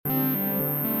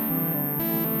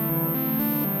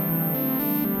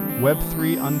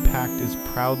Web3 Unpacked is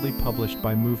proudly published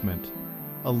by Movement,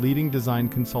 a leading design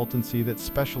consultancy that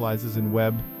specializes in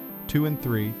Web 2 and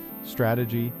 3,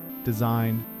 strategy,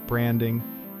 design, branding,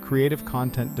 creative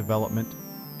content development,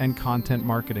 and content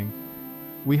marketing.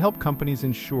 We help companies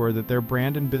ensure that their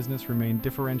brand and business remain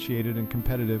differentiated and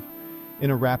competitive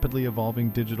in a rapidly evolving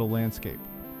digital landscape.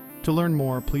 To learn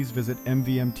more, please visit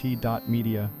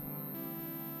mvmt.media.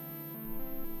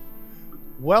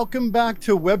 Welcome back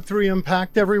to Web3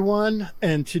 Unpacked, everyone.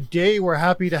 And today we're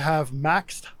happy to have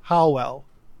Max Howell,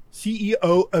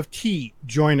 CEO of T,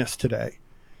 join us today.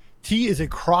 T is a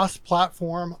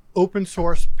cross-platform,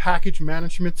 open-source package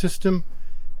management system,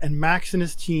 and Max and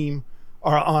his team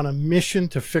are on a mission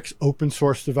to fix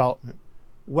open-source development.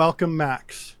 Welcome,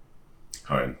 Max.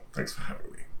 Hi, thanks for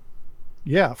having me.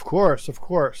 Yeah, of course.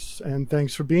 And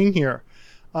thanks for being here.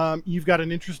 You've got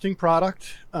an interesting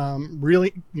product,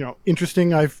 really,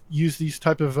 interesting. I've used these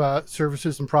type of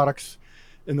services and products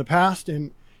in the past,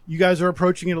 and you guys are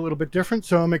approaching it a little bit different.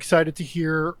 So I'm excited to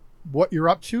hear what you're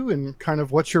up to and kind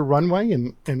of what's your runway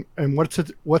and what's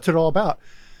it all about.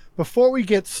 Before we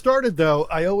get started, though,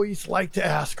 I always like to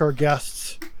ask our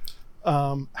guests,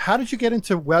 how did you get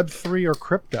into Web3 or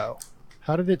crypto?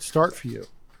 How did it start for you?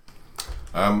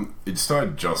 It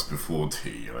started just before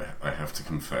T, I have to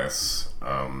confess.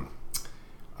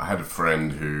 I had a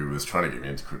friend who was trying to get me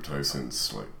into crypto since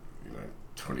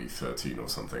 2013 or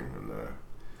something, and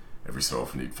every so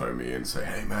often he'd phone me and say,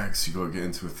 "Hey Max, you got to get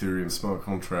into Ethereum smart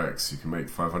contracts. You can make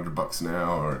 $500 an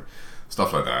hour," and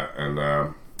stuff like that.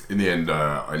 And in the end,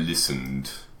 I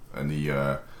listened, and he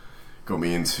got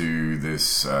me into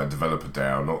this developer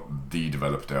DAO, not the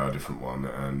developer DAO, a different one,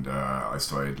 and I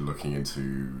started looking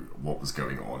into what was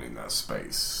going on in that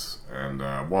space. And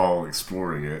while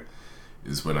exploring it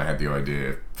is when I had the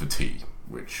idea for T,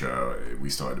 which we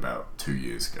started about 2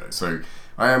 years ago. So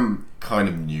I am kind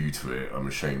of new to it, I'm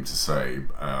ashamed to say.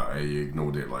 I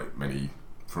ignored it like many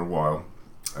for a while,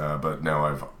 but now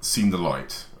I've seen the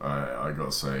light, I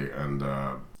gotta say, and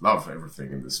love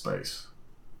everything in this space.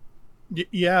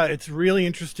 Yeah, it's really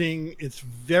interesting. It's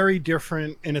very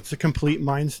different, and it's a complete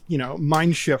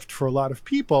mind shift for a lot of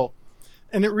people.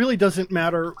 And it really doesn't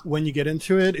matter when you get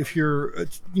into it. If you're, a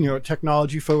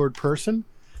technology forward person,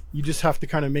 you just have to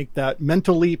kind of make that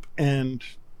mental leap and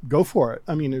go for it.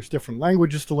 I mean, there's different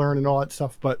languages to learn and all that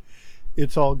stuff, but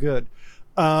it's all good.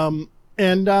 With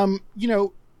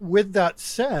that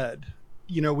said,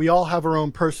 we all have our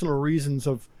own personal reasons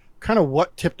of kind of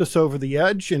what tipped us over the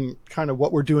edge and kind of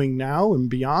what we're doing now and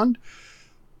beyond.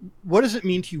 What does it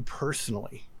mean to you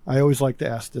personally? I always like to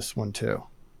ask this one too.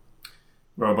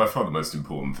 Well, by far the most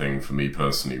important thing for me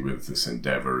personally with this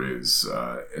endeavor is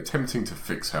attempting to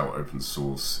fix how open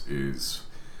source is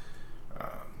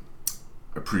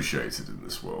appreciated in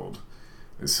this world.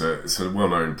 It's a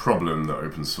well-known problem that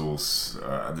open source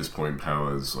at this point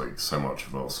powers like so much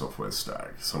of our software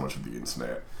stack, so much of the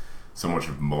internet, so much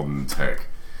of modern tech.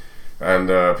 And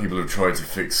people have tried to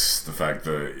fix the fact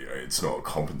that it's not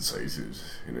compensated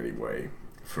in any way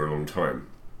for a long time.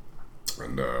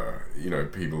 And,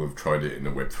 people have tried it in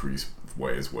a Web3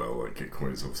 way as well. Like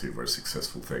Gitcoin is obviously a very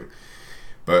successful thing.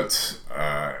 But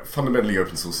fundamentally,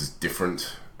 open source is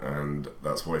different. And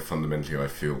that's why fundamentally I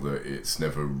feel that it's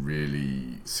never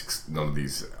really, none of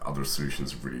these other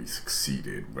solutions have really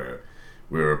succeeded, where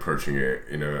we're approaching it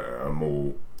in a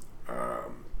more,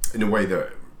 in a way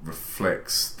that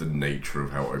reflects the nature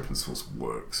of how open source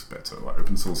works better. Like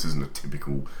open source isn't a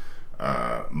typical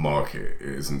market. It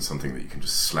isn't something that you can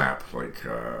just slap like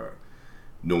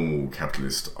normal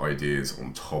capitalist ideas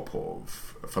on top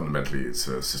of. Fundamentally, it's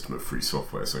a system of free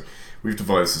software. So we've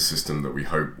devised a system that we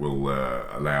hope will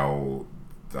allow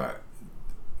that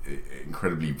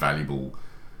incredibly valuable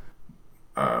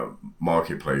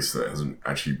marketplace that hasn't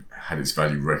actually had its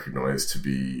value recognized to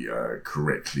be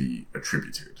correctly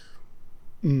attributed.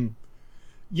 Mm.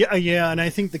 Yeah, and I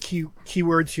think the key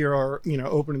words here are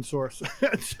open and source.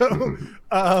 So,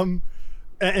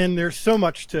 and there's so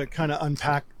much to kind of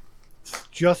unpack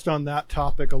just on that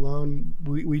topic alone.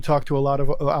 We talked to a lot of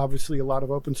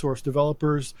open source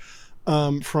developers,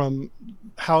 from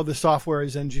how the software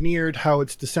is engineered, how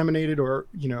it's disseminated or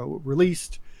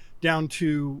released, down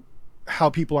to how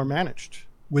people are managed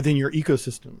within your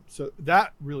ecosystem. So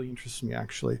that really interests me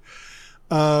actually.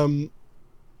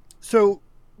 So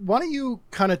why don't you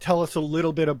kind of tell us a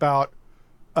little bit about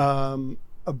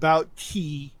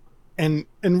T and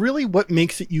really what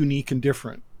makes it unique and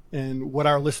different and what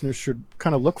our listeners should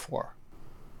kind of look for?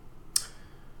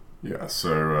 Yeah,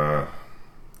 so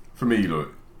for me,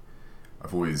 look,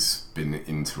 I've always been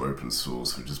into open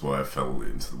source, which is why I fell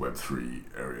into the Web3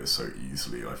 area so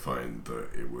easily. I find that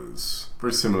it was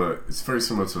very similar. It's very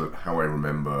similar to how I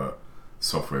remember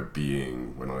software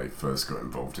being when I first got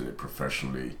involved in it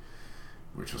professionally,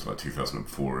 which was like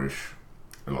 2004-ish.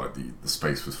 And like the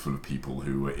space was full of people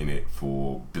who were in it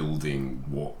for building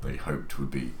what they hoped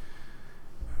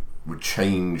would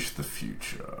change the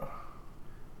future.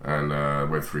 And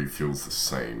Web3 feels the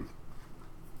same.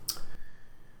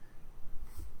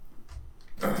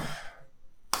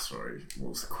 Sorry, what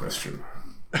was the question?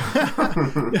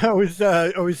 I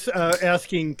was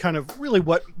asking kind of really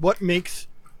what makes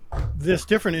this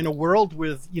different in a world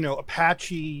with, you know,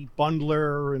 Apache,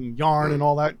 Bundler, and Yarn and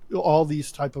all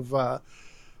these type of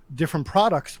different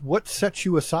products. What sets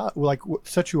you aside? Like, what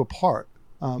sets you apart?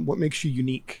 What makes you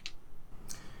unique?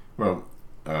 Well,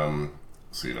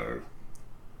 so you know,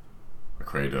 I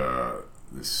created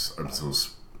this open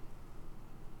source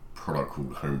product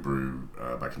called Homebrew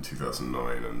back in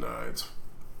 2009, and it's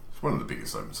one of the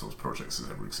biggest open source projects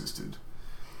that's ever existed.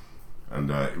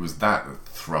 And it was that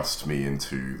thrust me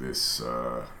into this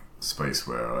space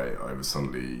where I was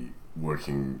suddenly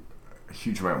working a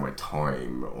huge amount of my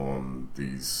time on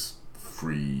these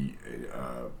free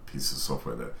pieces of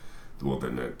software that the world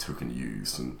then took and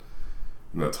used. And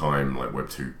in that time, like Web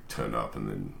 2 turned up and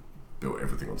then built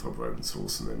everything on top of open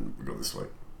source, and then we got this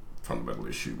like fundamental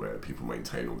issue where people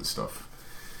maintain all this stuff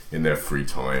in their free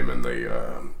time and they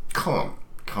can't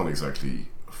exactly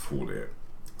afford it.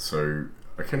 So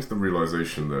I came to the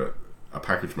realization that a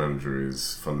package manager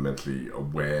is fundamentally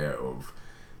aware of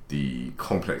the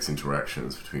complex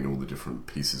interactions between all the different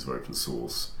pieces of open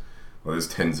source. Well, there's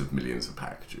tens of millions of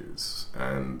packages,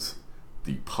 and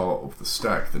the part of the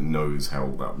stack that knows how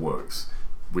all that works,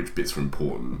 which bits are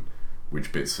important,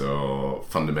 which bits are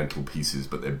fundamental pieces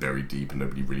but they're buried deep and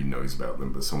nobody really knows about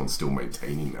them, but someone's still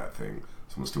maintaining that thing,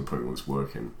 someone's still putting all this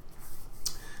work in.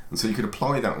 And so you could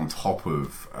apply that on top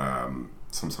of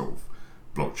some sort of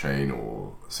blockchain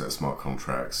or a set of smart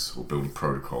contracts or build a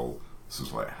protocol. This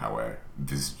was like how I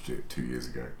envisaged it 2 years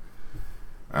ago.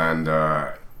 And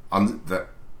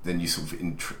then you sort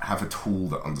of have a tool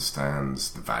that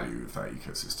understands the value of that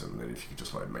ecosystem. And then if you could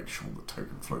just like make sure the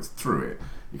token flows through it,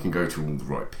 you can go to all the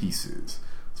right pieces,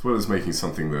 as well as making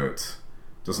something that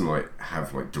doesn't like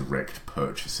have like direct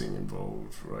purchasing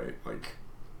involved, right? Like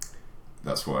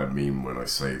that's what I mean when I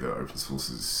say that open source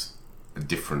is a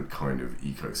different kind of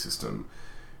ecosystem.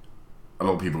 A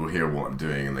lot of people hear what I'm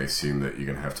doing and they assume that you're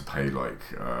going to have to pay like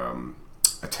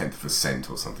a tenth of a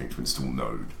cent or something to install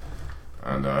Node.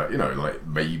 And, you know, like,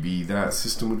 maybe that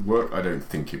system would work. I don't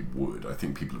think it would. I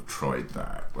think people have tried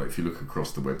that. Like, if you look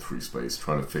across the Web3 space,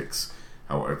 trying to fix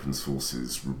how open source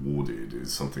is rewarded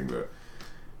is something that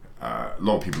a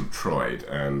lot of people have tried,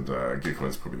 and Gitcoin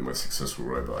is probably the most successful,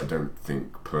 right? But I don't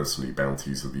think, personally,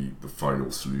 bounties are the final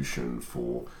solution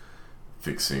for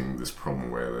fixing this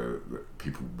problem where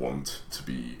people want to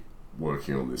be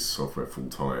working on this software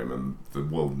full-time, and the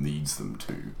world needs them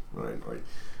to, right? Like,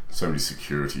 so many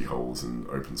security holes in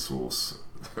open source.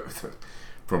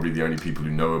 Probably the only people who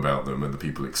know about them are the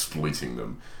people exploiting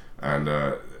them, and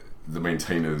the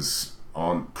maintainers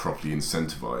aren't properly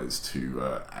incentivized to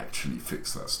actually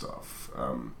fix that stuff.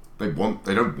 They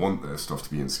don't want their stuff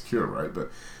to be insecure, right?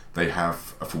 But they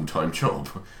have a full-time job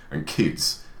and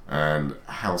kids and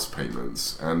house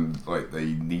payments, and like they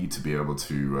need to be able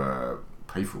to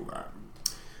pay for all that.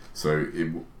 So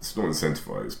it's not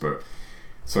incentivized, but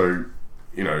so.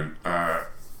 You know,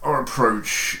 our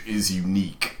approach is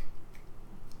unique.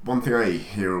 One thing I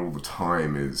hear all the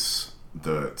time is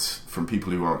that from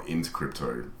people who aren't into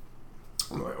crypto,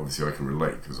 like obviously I can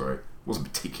relate because I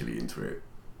wasn't particularly into it.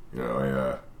 You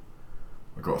know,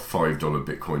 I got a $5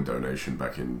 Bitcoin donation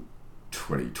back in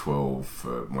 2012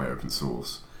 for my open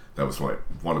source. That was like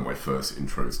one of my first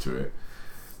intros to it.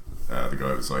 The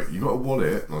guy was like, "You got a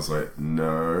wallet?" And I was like,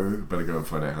 "No, better go and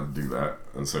find out how to do that."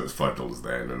 And so it was $5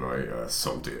 then, and I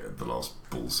sold it at the last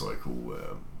bull cycle.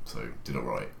 So did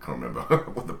alright. Can't remember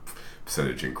what the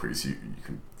percentage increase. You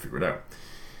can figure it out.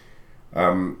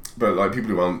 But like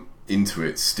people who aren't into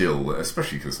it still,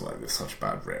 especially because like there's such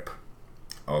bad rep,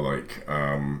 are like,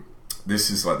 this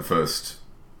is like the first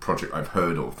project I've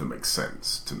heard of that makes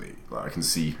sense to me. Like I can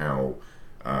see how.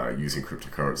 Using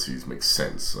cryptocurrencies makes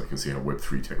sense. I can see how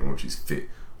Web3 technologies fit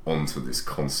onto this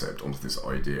concept, onto this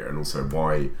idea, and also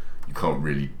why you can't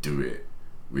really do it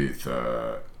with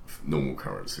normal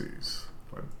currencies,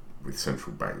 like with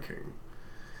central banking.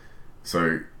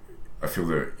 So I feel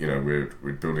that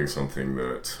we're building something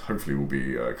that hopefully will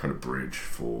be a kind of bridge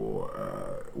for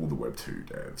all the Web 2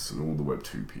 devs and all the Web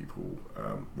 2 people.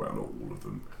 Well, not all of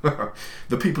them.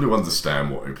 The people who understand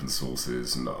what open source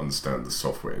is and understand the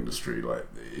software industry. Like,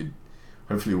 it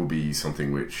hopefully will be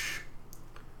something which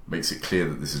makes it clear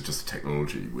that this is just a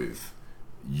technology with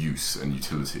use and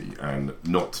utility, and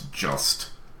not just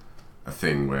a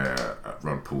thing where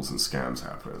rug pulls and scams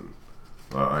happen.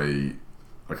 I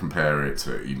compare it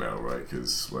to email, right?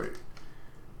 Because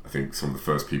I think some of the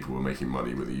first people who were making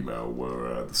money with email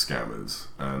were the scammers,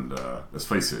 and let's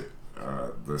face it,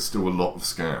 there's still a lot of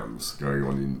scams going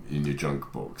on in your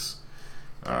junk box.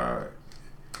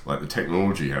 Like the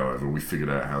technology, however, we figured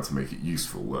out how to make it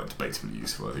useful, debatably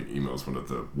useful. I think email is one of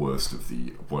the worst of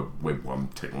the Web 1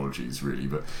 technologies, really.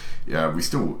 But yeah,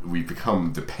 we've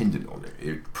become dependent on it.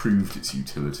 It proved its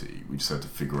utility. We just had to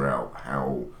figure out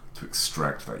how to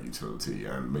extract that utility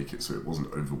and make it so it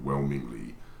wasn't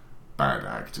overwhelmingly bad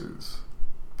actors.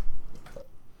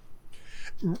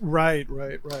 Right.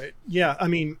 Yeah, I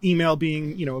mean, email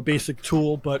being, a basic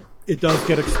tool, but it does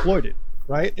get exploited,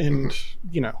 right? And,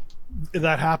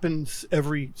 that happens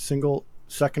every single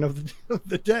second of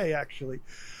the day, actually.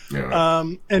 Yeah.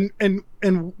 And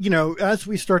as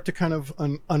we start to kind of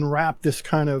unwrap this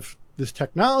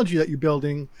technology that you're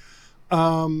building,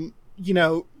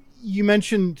 you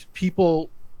mentioned people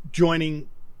joining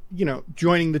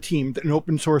the team, an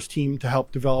open source team, to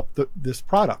help develop this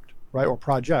product, right, or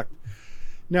project.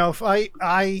 Now, if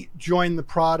I join the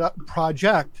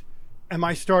project, am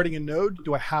I starting a node?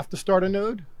 Do I have to start a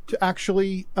node to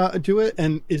actually do it?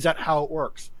 And is that how it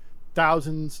works?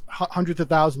 Hundreds of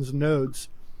thousands of nodes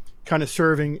kind of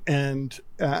serving and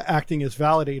acting as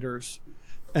validators,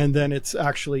 and then it's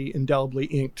actually indelibly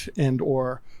inked and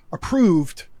or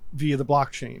approved via the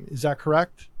blockchain. Is that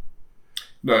correct?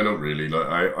 No, not really.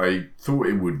 I thought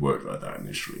it would work like that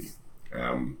initially,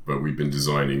 but we've been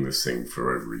designing this thing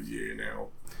for over a year now.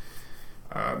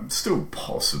 Still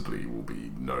possibly will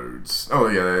be nodes. Oh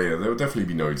yeah, there will definitely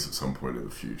be nodes at some point in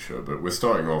the future, but we're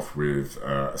starting off with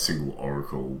a single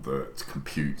oracle that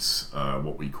computes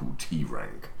what we call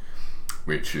T-rank,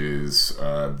 which is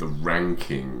the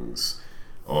rankings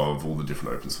of all the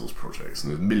different open source projects.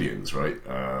 And there's millions, right?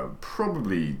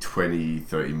 Probably 20,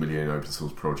 30 million open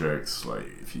source projects, like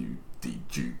if you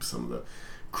dedupe some of the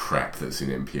crap that's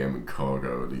in NPM and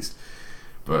Cargo at least.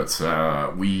 But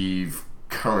we've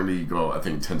currently got, I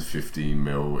think, 10 to 15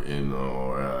 mil in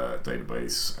our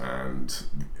database, and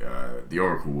the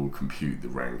Oracle will compute the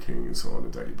rankings on a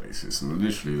daily basis. And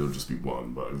initially there'll just be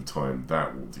one, but over time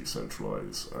that will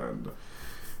decentralize, and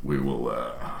we will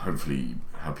hopefully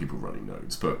have people running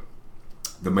nodes. But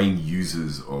the main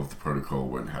users of the protocol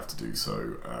won't have to do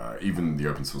so. Even the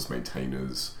open source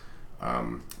maintainers,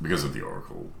 because of the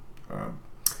Oracle,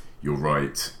 you'll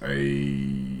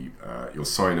you'll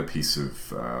sign a piece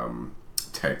of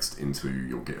text into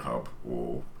your GitHub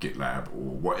or GitLab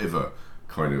or whatever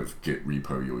kind of Git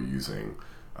repo you're using,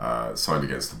 signed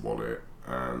against the wallet,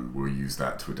 and we'll use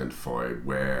that to identify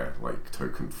where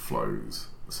token flows,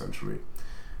 essentially.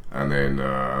 And then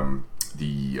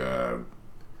the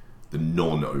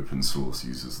non-open source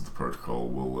users of the protocol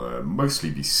will mostly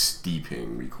be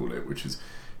steeping, we call it, which is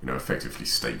effectively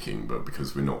staking, but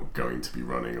because we're not going to be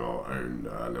running our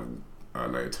own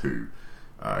layer 2,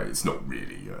 it's not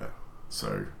really.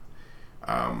 So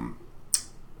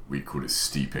we call it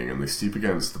steeping, and they steep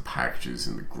against the packages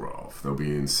in the graph. There'll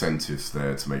be incentives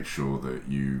there to make sure that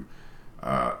you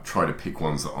try to pick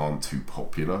ones that aren't too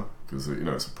popular, because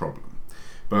it's a problem.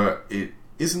 But it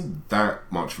isn't that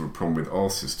much of a problem with our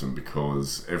system,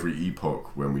 because every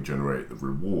epoch when we generate the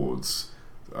rewards,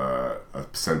 a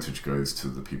percentage goes to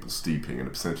the people steeping and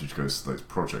a percentage goes to those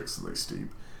projects that they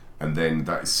steep, and then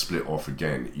that is split off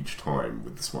again each time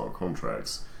with the smart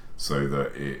contracts, so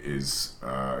that it is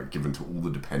given to all the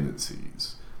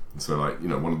dependencies. And so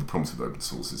one of the problems with open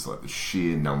source is the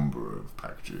sheer number of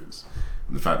packages,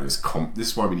 and the fact that this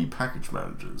is why we need package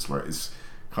managers. It's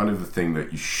kind of the thing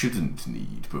that you shouldn't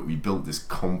need, but we built this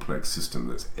complex system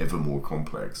that's ever more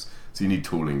complex, so you need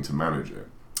tooling to manage it.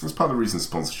 That's part of the reason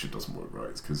sponsorship doesn't work, right?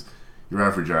 It's because your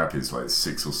average app is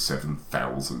 6,000 or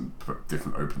 7,000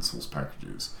 different open source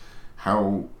packages.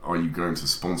 How are you going to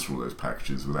sponsor all those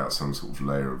packages without some sort of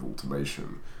layer of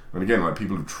automation? And again,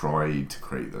 people have tried to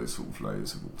create those sort of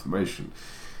layers of automation.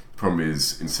 The problem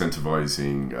is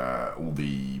incentivizing all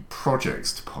the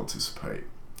projects to participate.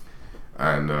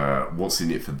 And what's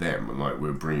in it for them? And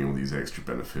we're bringing all these extra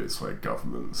benefits, like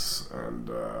governments, and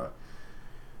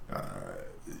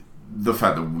the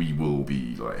fact that we will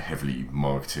be heavily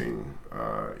marketing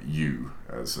you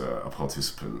as a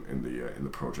participant in the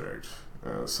project.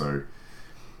 So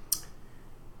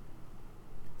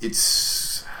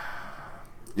it's,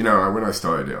 you know, when I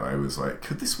started it, I was like,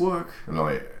 could this work? And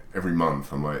like every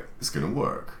month, I'm like, it's going to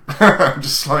work,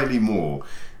 just slightly more.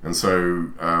 And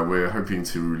so we're hoping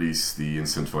to release the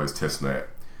incentivized testnet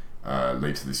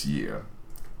later this year.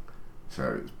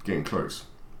 So it's getting close.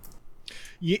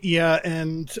 Yeah,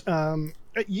 and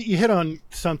you hit on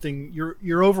something.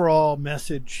 Your overall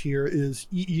message here is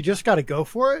you just got to go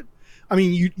for it. I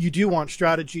mean, you do want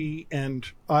strategy and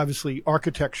obviously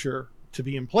architecture to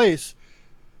be in place,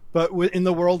 but in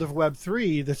the world of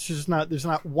Web3, there's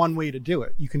not one way to do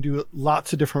it. You can do it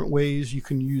lots of different ways. You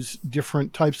can use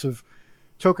different types of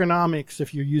tokenomics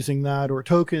if you're using that, or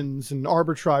tokens and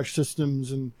arbitrage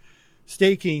systems and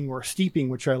staking or steeping,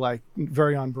 which I like,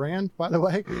 very on brand, by the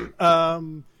way.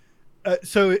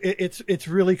 So it's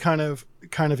really kind of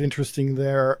interesting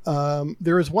there.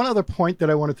 There is one other point that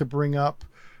I wanted to bring up,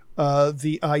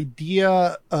 the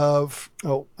idea of,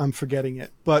 I'm forgetting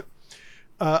it, but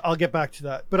I'll get back to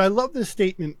that. But I love this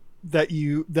statement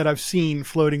that I've seen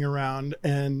floating around,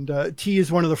 and T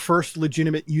is one of the first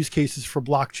legitimate use cases for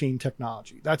blockchain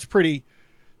technology. That's a pretty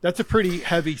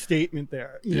heavy statement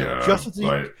there. You know, just as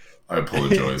I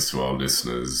apologize to our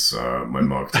listeners. My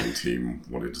marketing team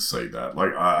wanted to say that.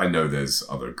 Like, I know there's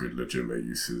other good legitimate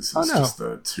uses. It's just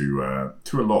that to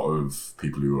a lot of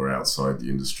people who are outside the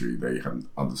industry, they haven't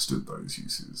understood those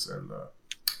uses, and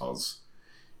ours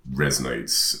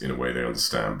resonates in a way they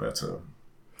understand better.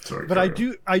 Sorry, but I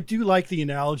do like the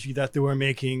analogy that they were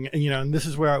making, and and this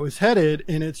is where I was headed.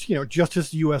 And it's just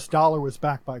as the U.S. dollar was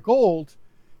backed by gold,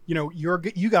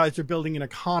 you guys are building an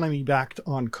economy backed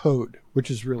on code,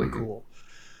 which is really cool.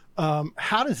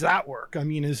 How does that work? I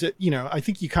mean, is it I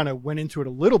think you kind of went into it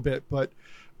a little bit, but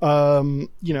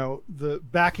the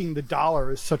backing the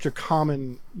dollar is such a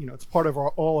common, it's part of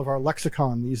all of our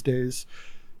lexicon these days.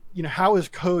 How is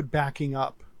code backing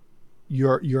up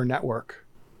your network?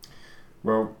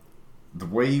 Well, the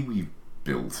way we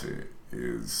built it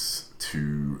is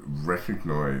to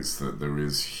recognize that there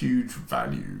is huge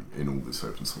value in all this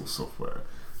open source software.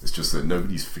 It's just that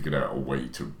nobody's figured out a way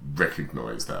to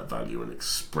recognize that value and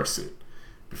express it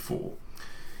before.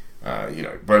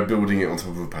 By building it on top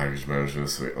of a package manager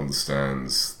so it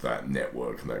understands that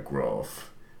network and that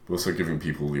graph, but also giving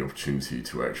people the opportunity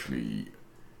to actually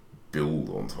build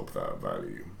on top of that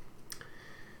value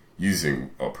using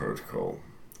our protocol.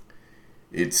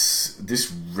 It's this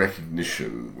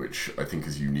recognition which I think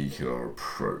is unique in our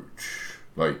approach.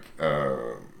 Like,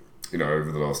 over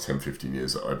the last 10, 15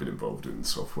 years that I've been involved in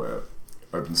software,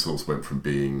 open source went from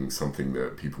being something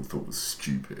that people thought was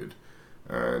stupid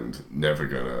and never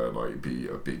gonna be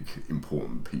a big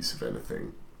important piece of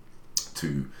anything,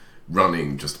 to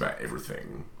running just about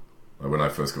everything. Like, when I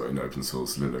first got into open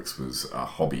source, Linux was a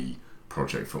hobby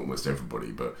project for almost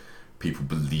everybody, but people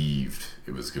believed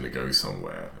it was going to go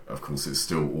somewhere. Of course, it's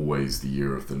still always the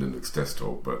year of the Linux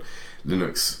desktop, but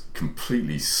Linux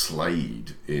completely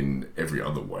slayed in every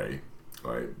other way,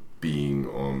 like being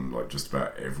on just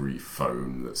about every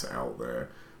phone that's out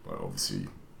there. Like, obviously,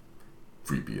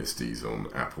 FreeBSD's on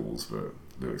Apple's, but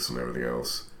Linux on everything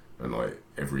else, and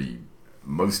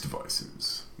most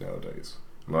devices nowadays.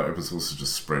 Open source has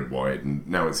just spread wide, and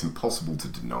now it's impossible to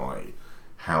deny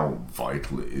how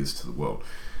vital it is to the world.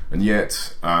 And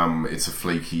yet, it's a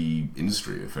flaky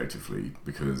industry, effectively,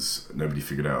 because nobody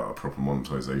figured out a proper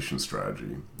monetization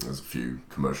strategy. There's a few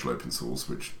commercial open source,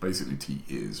 which basically T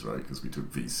is, right? Because we took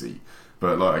VC.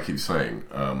 But like I keep saying,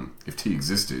 if T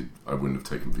existed, I wouldn't have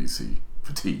taken VC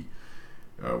for T.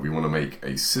 We want to make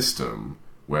a system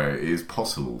where it is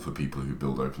possible for people who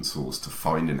build open source to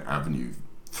find an avenue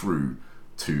through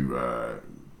to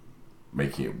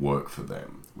making it work for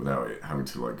them without it having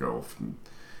to go off and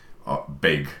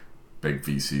beg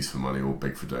VCs for money or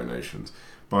beg for donations,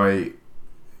 by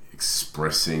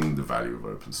expressing the value of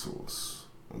open source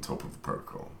on top of the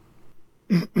protocol.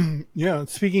 Yeah,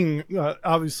 speaking,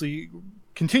 obviously,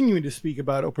 continuing to speak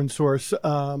about open source,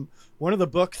 one of the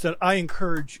books that I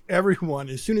encourage everyone,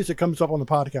 as soon as it comes up on the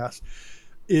podcast,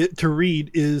 to read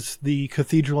is The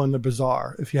Cathedral and the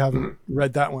Bazaar. If you haven't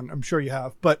read that one, I'm sure you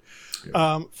have. But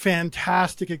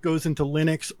fantastic. It goes into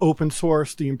Linux, open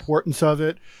source, the importance of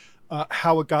it,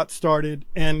 how it got started,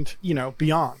 and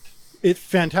beyond. It's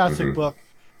fantastic book.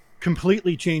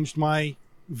 Completely changed my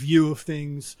view of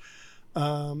things.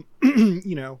 We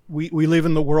live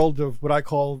in the world of what I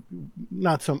call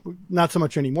not so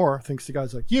much anymore, thanks to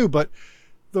guys like you, but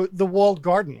the walled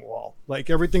garden wall. Like,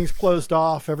 everything's closed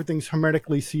off, everything's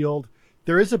hermetically sealed.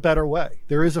 There is a better way.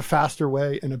 There is a faster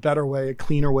way and a better way, a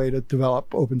cleaner way to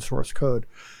develop open source code.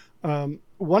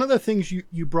 One of the things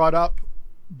you brought up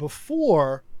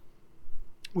before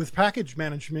with package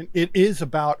management, it is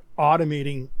about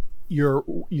automating your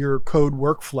code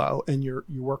workflow and your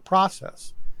work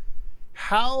process.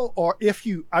 How, or if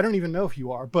you, I don't even know if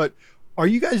you are, but are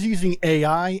you guys using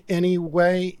AI any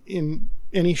way, in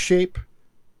any shape,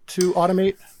 to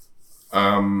automate?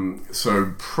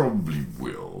 So probably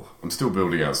will. I'm still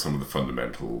building out some of the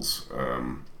fundamentals,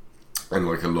 and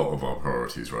like a lot of our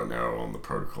priorities right now are on the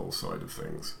protocol side of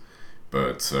things.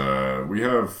 But we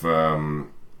have the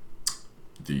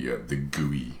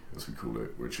GUI, as we call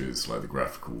it, which is like the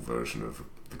graphical version of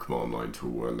the command line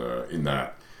tool, and in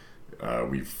that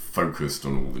we've focused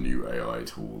on all the new AI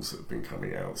tools that have been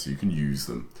coming out, so you can use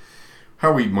them.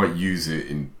 How we might use it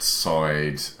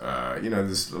inside,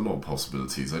 there's a lot of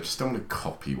possibilities. I just don't want to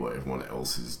copy what everyone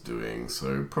else is doing,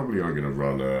 so probably I'm going to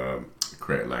run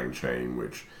create a LangChain,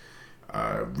 which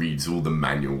reads all the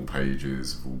manual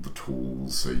pages of all the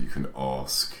tools, so you can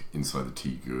ask inside the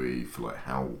TGUI for like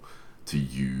how to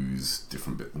use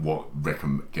different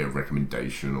get a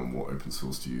recommendation on what open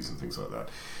source to use and things like that.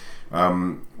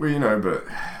 But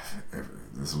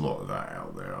there's a lot of that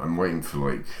out there. I'm waiting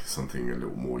for like something a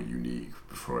little more unique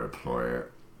before I apply it.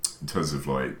 In terms of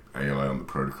like AI on the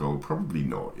protocol, probably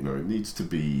not. It needs to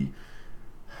be.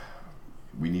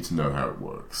 We need to know how it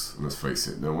works. And let's face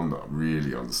it, no one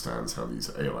really understands how these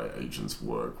AI agents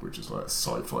work, which is like a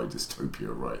sci-fi dystopia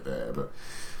right there. But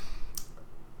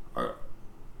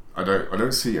I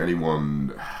don't see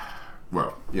anyone.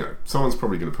 Well, someone's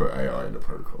probably going to put AI in a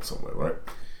protocol somewhere, right?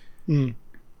 Mm.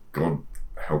 God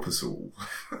help us all.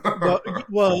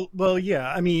 well,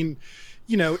 yeah. I mean,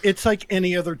 it's like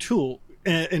any other tool,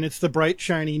 and it's the bright,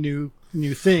 shiny new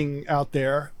thing out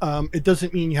there. It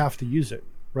doesn't mean you have to use it,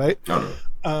 right? No.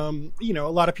 A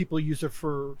lot of people use it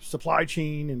for supply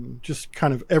chain and just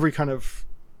kind of every kind of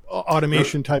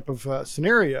automation type of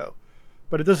scenario,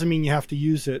 but it doesn't mean you have to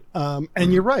use it.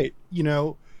 And you're right.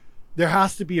 There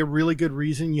has to be a really good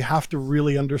reason. You have to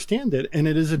really understand it, and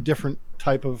it is a different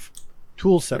type of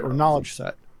tool set or knowledge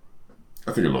set.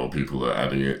 I think a lot of people are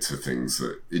adding it to things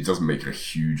that it doesn't make a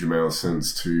huge amount of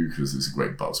sense to, because it's a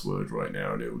great buzzword right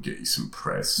now and it will get you some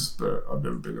press, but I've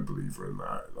never been a believer in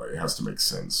that. Like, it has to make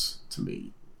sense to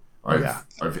me.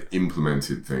 I've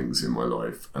implemented things in my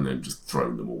life and then just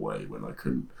thrown them away when I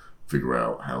couldn't figure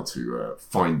out how to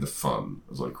find the fun,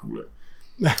 as I call it,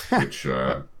 which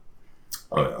I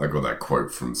got that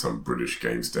quote from some British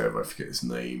games dev, I forget his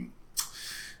name,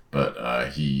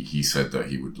 but he said that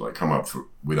he would like come up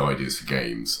with ideas for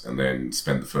games and then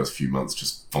spend the first few months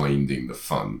just finding the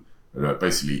fun and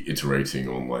basically iterating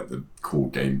on like the core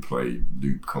gameplay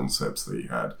loop concepts that he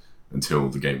had until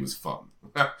the game was fun.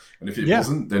 And if it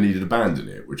wasn't, then he'd abandon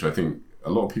it, which I think a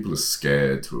lot of people are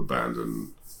scared to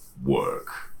abandon work.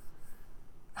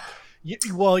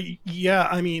 Well, yeah.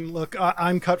 I mean, look,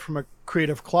 I'm cut from a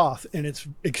creative cloth, and it's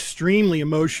extremely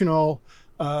emotional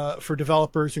for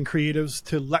developers and creatives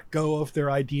to let go of their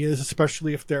ideas,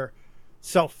 especially if they're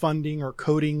self-funding or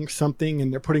coding something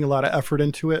and they're putting a lot of effort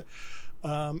into it.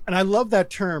 And I love that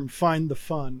term, find the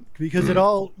fun, because it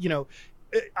all,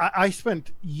 I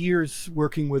spent years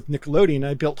working with Nickelodeon.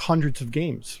 I built hundreds of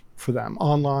games for them,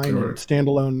 online and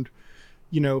standalone,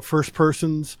 first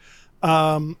persons.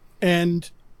 And,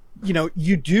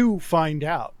 you do find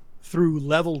out through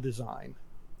level design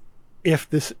if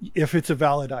it's a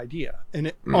valid idea,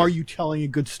 and are you telling a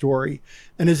good story,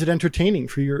 and is it entertaining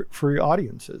for your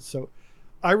audiences? So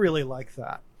I really like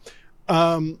that.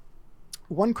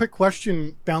 One quick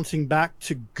question, bouncing back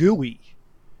to GUI.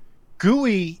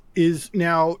 GUI is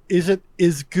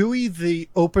GUI the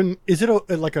open, is it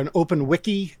like an open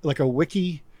wiki, like a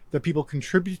wiki that people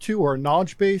contribute to, or a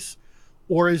knowledge base,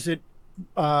 or is it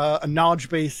a knowledge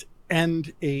base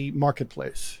and a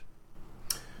marketplace?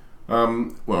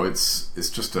 Well, it's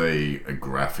just a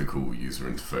graphical user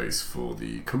interface for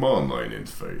the command line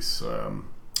interface.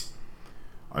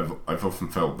 I've often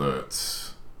felt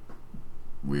that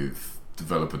with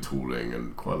developer tooling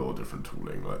and quite a lot of different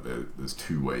tooling, like there's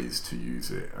two ways to use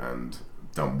it, and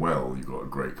done well, you've got a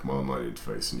great command line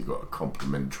interface and you've got a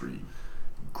complementary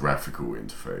graphical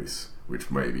interface,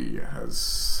 which maybe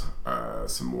has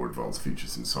some more advanced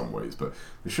features in some ways, but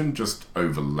they shouldn't just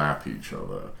overlap each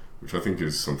other, which I think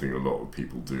is something a lot of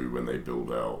people do when they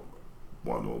build out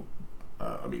one or,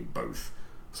 both.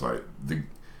 It's like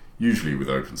usually with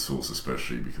open source,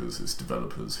 especially because it's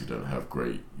developers who don't have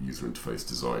great user interface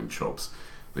design chops,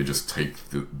 they just take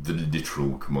the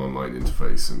literal command line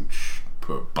interface and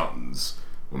put buttons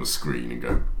on a screen and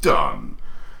go, done.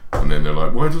 And then they're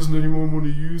like, why doesn't anyone want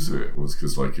to use it? Well, it's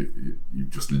because you've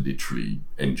just literally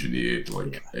engineered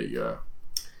a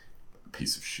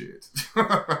piece of shit.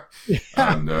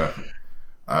 And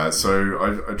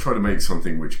So I try to make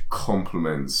something which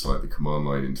complements like the command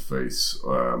line interface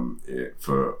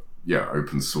for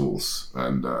open source,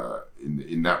 and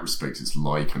in that respect, it's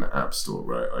like an app store,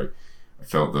 right? I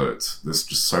felt that there's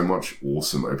just so much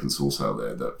awesome open source out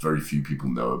there that very few people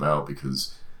know about,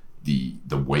 because the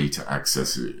way to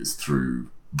access it is through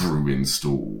brew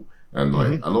install, and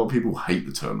like a lot of people hate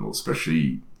the terminal,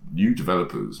 especially new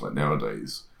developers. Like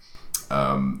nowadays,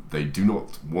 they do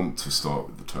not want to start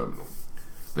with the terminal.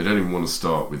 They don't even want to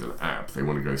start with an app. They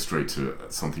want to go straight to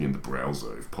something in the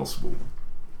browser if possible.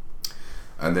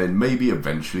 And then maybe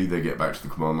eventually they get back to the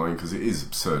command line, because it is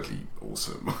absurdly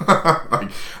awesome. Like, I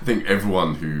think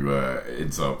everyone who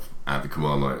ends up at the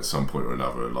command line at some point or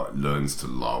another like learns to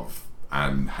love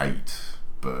and hate,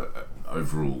 but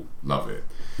overall love it.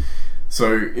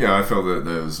 So I felt that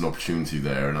there was an opportunity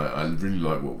there, and I really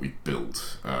like what we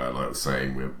built. Like I was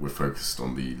saying, we're focused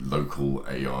on the local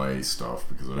AI stuff,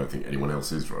 because I don't think anyone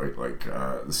else is, right? Like,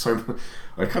 there's so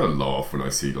I kind of laugh when I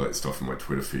see like stuff in my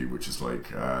Twitter feed, which is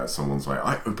like someone's like,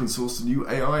 I open sourced a new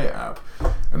AI app,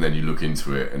 and then you look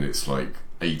into it and it's like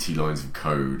 80 lines of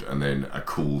code and then a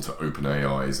call to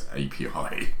OpenAI's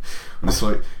API, and it's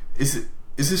like, is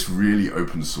this really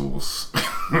open source?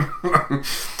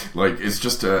 Like, it's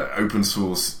just a open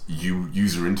source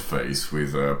user interface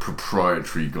with a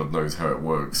proprietary, God knows how it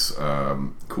works,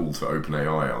 call to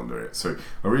OpenAI under it. So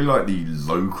I really like the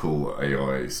local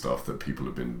AI stuff that people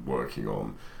have been working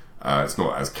on. It's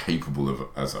not as capable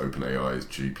as OpenAI's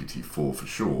GPT-4 for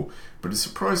sure, but it's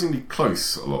surprisingly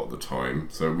close a lot of the time.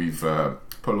 So we've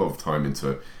put a lot of time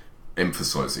into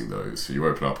emphasizing those. So you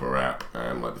open up our app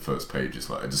and like the first page is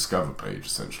like a discover page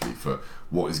essentially for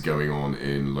what is going on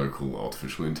in local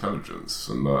artificial intelligence.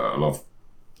 And I love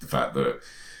the fact that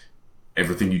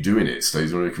everything you do in it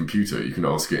stays on a computer. You can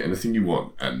ask it anything you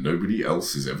want and nobody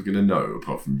else is ever going to know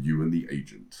apart from you and the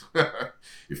agent.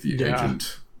 If the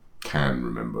agent can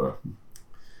remember.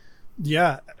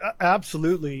 Yeah,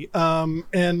 absolutely.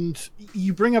 And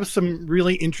you bring up some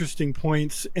really interesting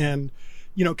points, and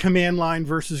command line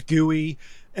versus GUI.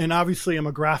 And obviously I'm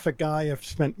a graphic guy. I've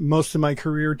spent most of my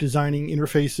career designing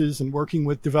interfaces and working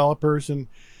with developers. And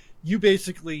you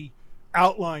basically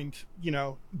outlined,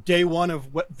 day one of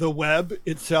the web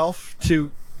itself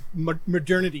to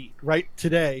modernity right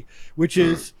today, which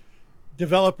is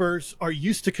developers are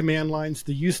used to command lines.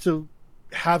 They're used to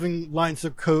having lines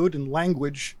of code and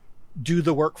language do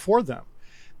the work for them.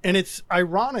 And it's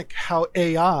ironic how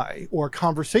AI, or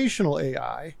conversational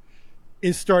AI,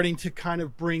 is starting to kind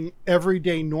of bring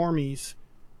everyday normies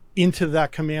into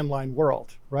that command line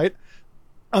world, right?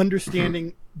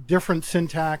 Understanding different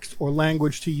syntax or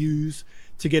language to use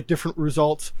to get different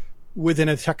results within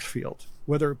a text field,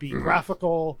 whether it be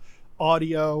graphical,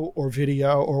 audio, or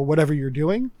video, or whatever you're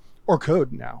doing, or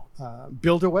code now.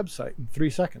 Build a website in 3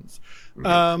 seconds.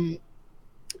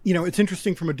 It's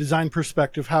interesting from a design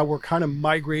perspective how we're kind of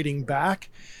migrating back.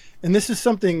 And this is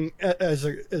something, as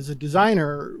a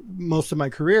designer, most of my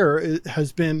career it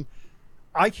has been,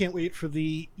 I can't wait for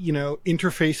the,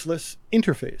 interfaceless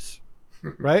interface,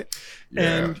 right?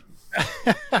 And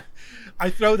I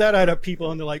throw that at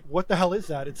people and they're like, what the hell is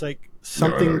that? It's like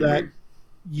something that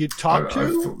you talk to. I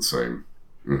thought the same.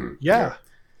 Yeah.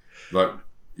 Like,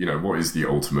 what is the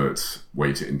ultimate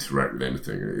way to interact with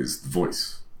anything? It is the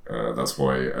voice. That's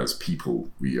why as people,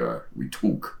 we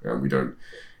talk and we don't,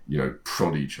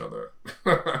 prod each other.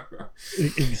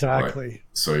 Exactly. Like,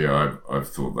 so I've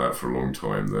thought that for a long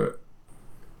time, that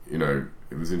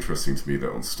it was interesting to me that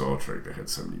on Star Trek they had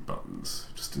so many buttons.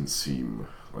 It just didn't seem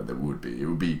like there would be. It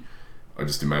would be, I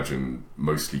just imagine,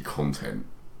 mostly content,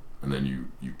 and then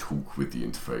you talk with the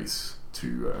interface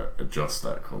to adjust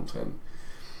that content,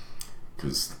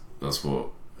 because that's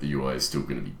what a UI is still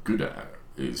going to be good at,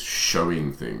 is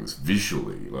showing things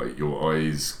visually. Like, your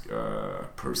eyes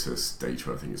process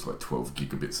data, I think it's like 12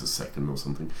 gigabits a second or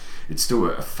something. It's still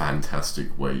a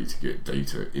fantastic way to get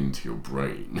data into your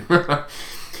brain.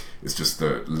 It's just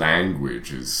that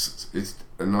language it's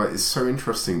so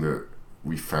interesting that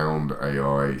we found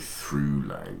AI through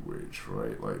language,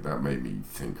 right? Like, that made me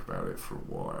think about it for a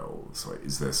while. It's like,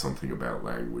 is there something about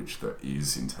language that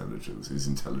is intelligence? Is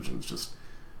intelligence just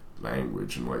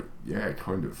language? And like, yeah,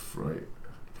 kind of, right?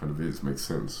 Kind of is, makes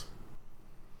sense.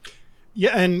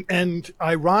 Yeah, and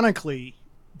ironically,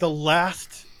 the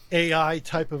last AI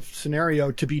type of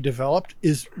scenario to be developed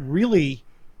is really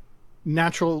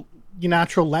natural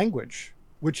language,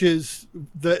 which is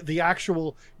the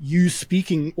actual you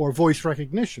speaking or voice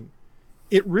recognition.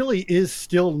 It really is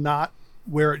still not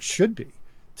where it should be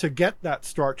to get that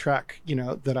Star Trek,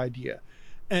 that idea.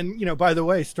 And, by the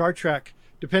way, Star Trek,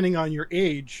 depending on your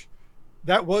age,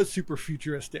 that was super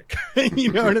futuristic.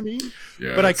 You know what I mean?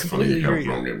 Yeah, But I it's funny completely how agree.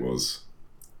 wrong it was.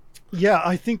 Yeah,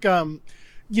 I think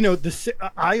you know,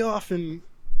 I often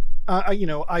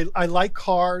I like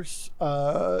cars,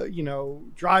 you know,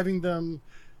 driving them,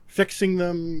 fixing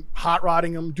them, hot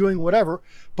rodding them, doing whatever.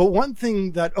 But one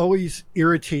thing that always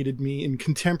irritated me in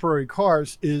contemporary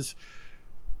cars is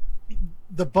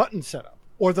the button setup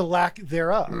or the lack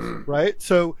thereof, right?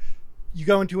 So you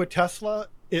go into a Tesla,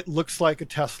 it looks like a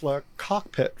Tesla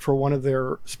cockpit for one of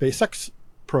their SpaceX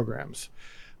programs,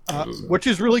 which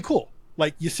is really cool.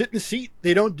 Like you sit in the seat,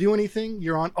 they don't do anything.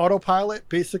 You're on autopilot,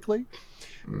 basically.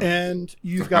 And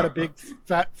you've got a big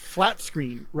fat flat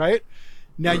screen, right?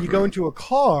 Now you go into a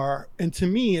car, and to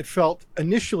me,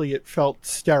 initially it felt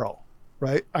sterile,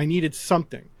 right? I needed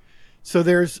something. So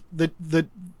there's the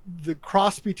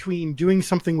cross between doing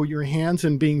something with your hands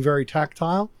and being very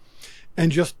tactile,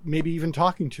 and just maybe even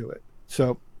talking to it.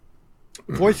 So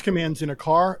voice commands in a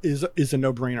car is a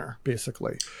no-brainer,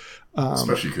 basically.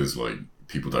 Especially because like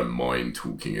people don't mind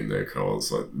talking in their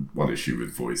cars. Like one issue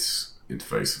with voice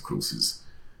interface, of course, is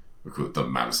because it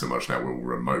doesn't matter so much now we're all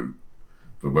remote.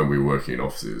 But when we were working in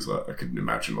offices, like, I couldn't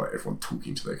imagine like everyone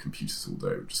talking to their computers all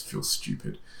day. It would just feel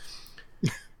stupid.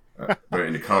 But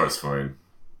in the car, it's fine.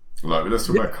 Like, let's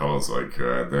talk about cars. Like,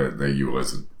 their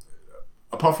UIs,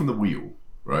 apart from the wheel,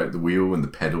 right? The wheel and the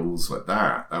pedals, like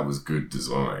that was good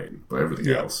design. But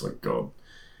everything else, like God,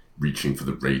 reaching for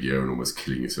the radio and almost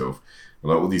killing yourself. And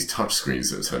like all these touch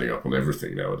screens that are turning up on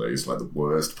everything nowadays, like the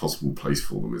worst possible place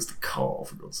for them is the car,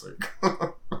 for God's sake.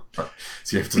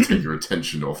 So you have to take your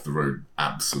attention off the road,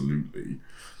 absolutely.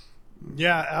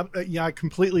 Yeah, I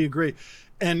completely agree.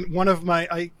 And one of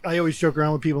my, I always joke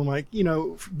around with people. I'm like,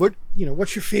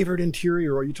 what's your favorite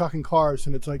interior? Or are you talking cars?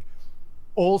 And it's like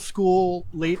old school,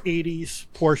 late '80s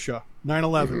Porsche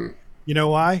 911. You know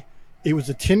why? It was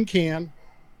a tin can.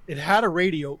 It had a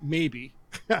radio, maybe,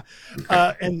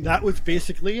 and that was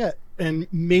basically it. And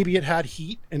maybe it had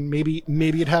heat, and maybe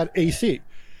it had AC.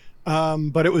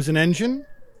 But it was an engine.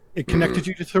 It connected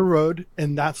you to the road,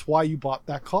 and that's why you bought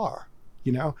that car.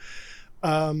 You know.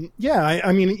 I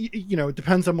mean, it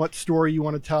depends on what story you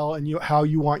want to tell and how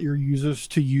you want your users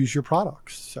to use your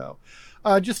products. So,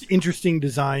 just interesting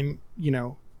design,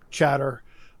 chatter,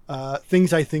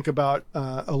 things I think about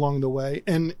along the way.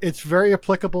 And it's very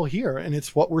applicable here, and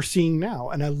it's what we're seeing now.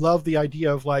 And I love the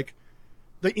idea of like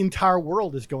the entire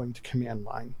world is going to command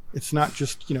line. It's not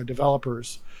just,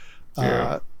 developers.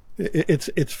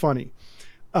 It's funny.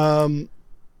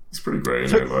 It's pretty great.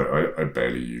 So, like, I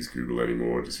barely use Google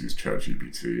anymore. I just use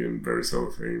ChatGPT and various other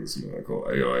things. And I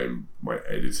got AI in my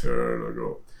editor, and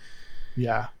I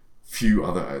got few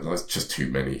other. Like, just too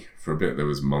many. For a bit, there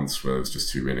was months where there was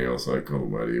just too many. I was like, "God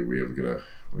Almighty, are we ever gonna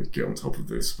get on top of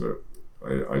this?" But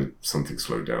I something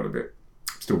slowed down a bit.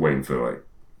 Still waiting for like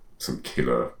some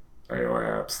killer AI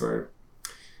apps though.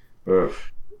 But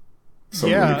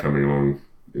something will be coming along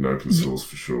in open source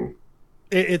for sure.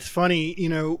 It's funny,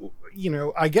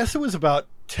 I guess it was about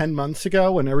 10 months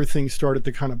ago when everything started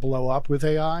to kind of blow up with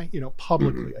AI,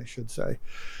 publicly, I should say.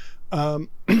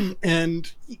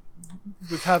 And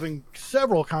was having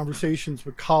several conversations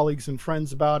with colleagues and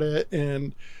friends about it.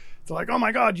 And they're like, oh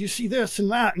my God, you see this and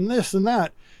that and this and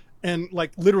that. And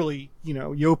like literally,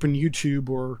 you open YouTube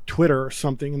or Twitter or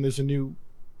something and there's a new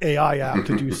AI app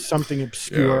to do something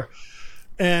obscure.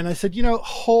 Yeah. And I said,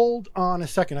 hold on a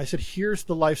second. I said, here's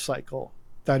the life cycle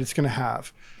that it's going to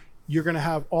have. You're going to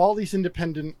have all these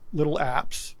independent little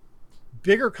apps.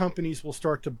 Bigger companies will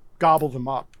start to gobble them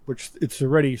up, which it's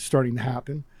already starting to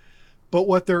happen. But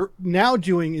what they're now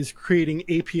doing is creating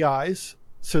APIs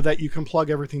so that you can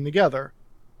plug everything together.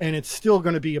 And it's still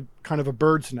going to be a kind of a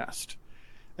bird's nest.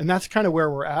 And that's kind of where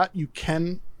we're at. You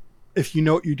can, if you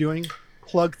know what you're doing,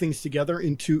 plug things together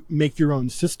into make your own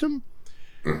system.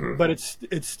 But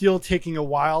it's still taking a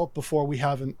while before we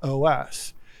have an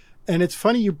OS. And it's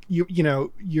funny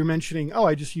you're mentioning,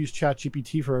 I just use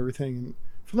ChatGPT for everything. And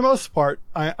for the most part,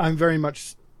 I'm very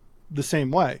much the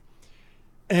same way.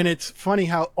 And it's funny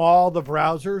how all the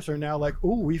browsers are now like,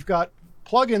 we've got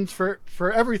plugins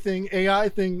for everything, AI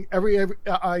thing, every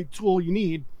AI tool you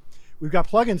need. We've got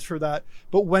plugins for that.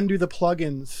 But when do the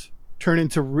plugins turn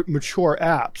into mature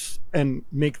apps and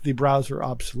make the browser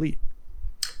obsolete?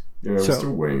 Yeah, we're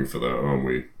still waiting for that, aren't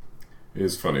we?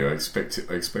 It's funny. I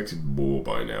expected more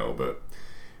by now, but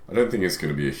I don't think it's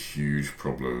going to be a huge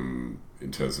problem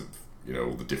in terms of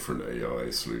all the different AI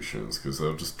solutions because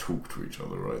they'll just talk to each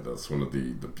other, right? That's one of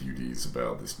the beauties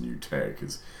about this new tech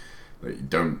is that you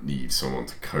don't need someone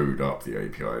to code up the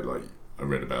API. Like I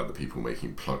read about the people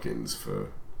making plugins for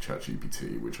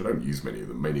ChatGPT, which I don't use many of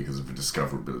them, mainly because of the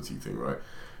discoverability thing, right?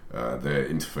 their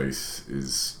interface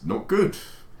is not good.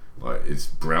 Like, it's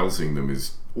browsing them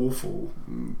is awful.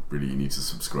 And really, you need to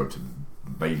subscribe to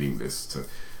mailing lists to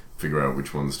figure out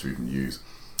which ones to even use.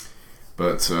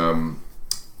 But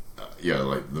yeah,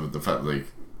 like the fact that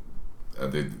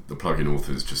the plugin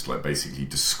authors just like basically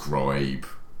describe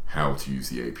how to use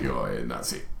the API, and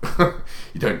that's it.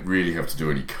 You don't really have to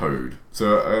do any code.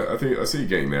 So I think I see you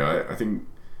getting there. I think,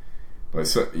 like,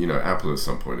 so, you know, Apple at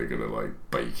some point are going to like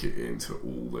bake it into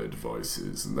all their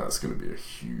devices, and that's going to be a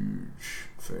huge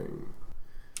thing.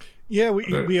 Yeah,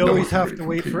 we always have to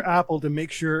wait for Apple to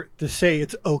make sure to say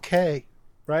it's okay,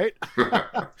 right?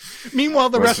 Meanwhile,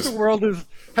 the rest of the world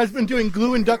has been doing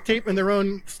glue and duct tape and their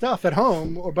own stuff at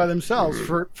home or by themselves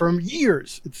for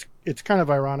years. It's kind of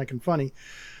ironic and funny.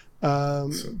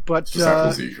 But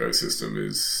Apple's ecosystem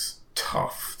is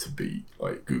tough to beat.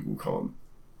 Like, Google can't,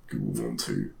 Google want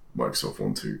to, Microsoft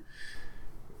want to.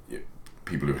 Yeah,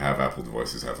 people who have Apple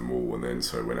devices have them all, and then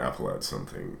so when Apple adds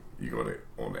something, you got it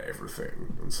on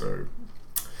everything. And so,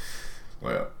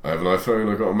 like, I have an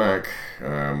iPhone, I got a Mac.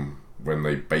 When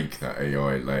they bake that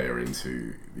AI layer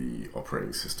into the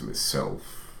operating system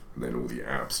itself, and then all the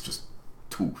apps just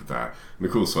talk with that. And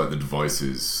of course, like, the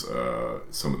devices,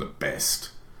 some of the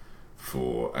best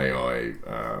for AI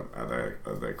at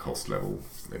their cost level.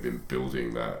 They've been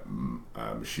building that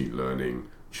machine learning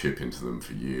chip into them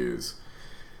for years.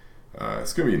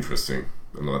 It's going to be interesting,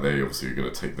 and like, they obviously are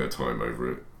going to take their time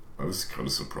over it. I was kind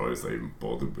of surprised they even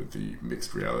bothered with the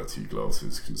mixed reality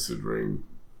glasses, considering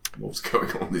what's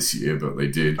going on this year, but they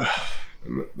did.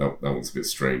 And that one's a bit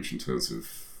strange in terms of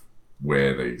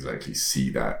where they exactly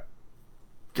see that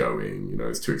going. You know,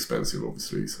 it's too expensive,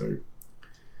 obviously, so...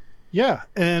 Yeah,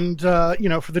 and you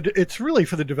know, it's really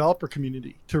for the developer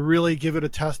community to really give them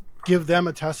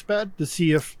a test bed to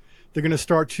see if they're going to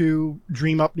start to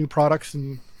dream up new products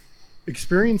and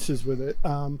experiences with it.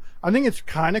 I think it's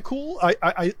kind of cool.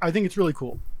 I think it's really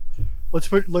cool. Let's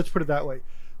put it that way.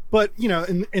 But, you know,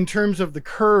 in terms of the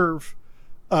curve,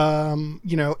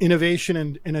 you know,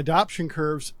 innovation and adoption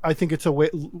curves, I think it's a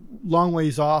long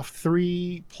ways off.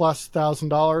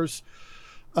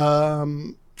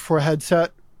 $3,000+ for a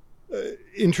headset.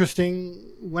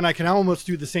 Interesting when I can almost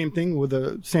do the same thing with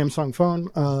a Samsung phone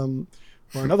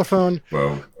or another phone.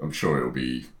 Well, I'm sure it'll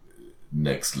be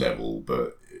next level,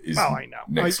 but I know.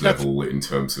 Next level in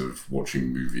terms of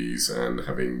watching movies and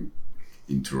having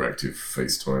interactive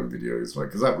FaceTime videos, like,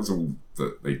 because that was all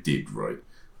that they did, right?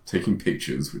 Taking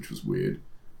pictures, which was weird,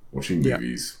 watching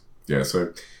movies. Yeah,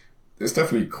 so it's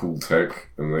definitely cool tech,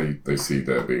 and they see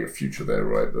there being a future there,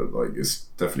 right? But like, it's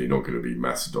definitely not going to be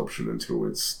mass adoption until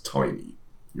it's tiny.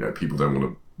 You know, people don't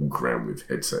want to walk around with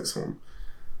headsets on.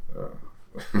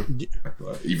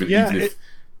 Even if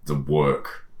the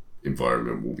work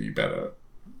environment will be better.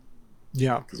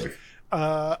 Yeah. Like,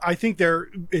 I think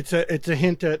it's a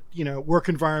hint at, you know, work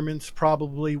environments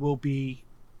probably will be,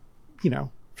 you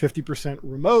know, 50%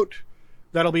 remote.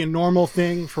 That'll be a normal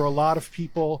thing for a lot of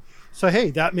people. So, hey,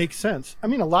 that makes sense. I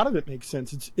mean, a lot of it makes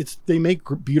sense. They make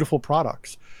beautiful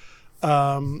products.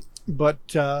 But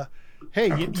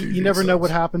hey, you never know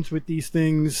what happens with these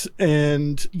things.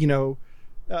 And, you know,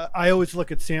 I always look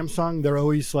at Samsung. They're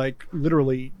always like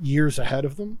literally years ahead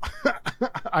of them.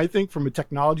 I think from a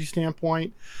technology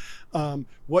standpoint,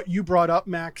 what you brought up,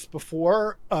 Max,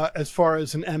 before, as far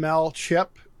as an ML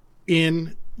chip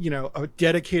in, you know, a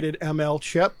dedicated ML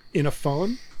chip in a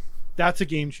phone, that's a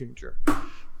game changer.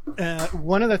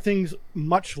 One of the things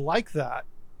much like that,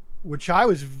 which I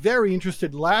was very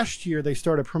interested last year, they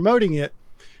started promoting it,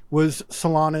 was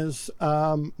Solana's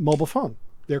mobile phone,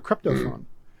 their crypto phone.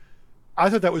 I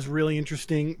thought that was really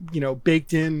interesting, you know,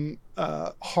 baked in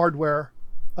hardware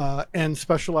and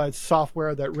specialized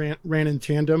software that ran in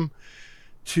tandem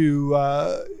to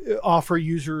offer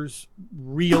users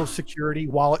real security,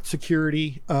 wallet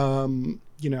security,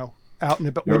 you know, out and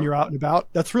about when you're out and about.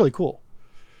 That's really cool.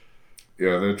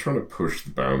 Yeah, they're trying to push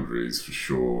the boundaries for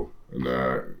sure, and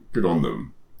good on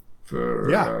them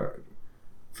for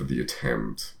the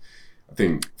attempt. I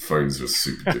think phones are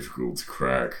super difficult to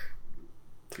crack.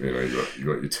 You know, you got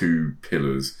your two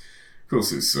pillars. Of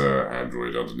course, it's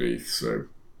Android underneath, so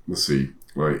we'll see.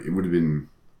 Like, it would have been.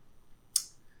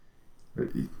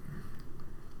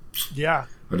 Yeah.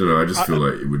 I don't know. I just feel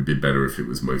like it would be better if it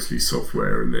was mostly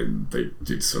software, and then they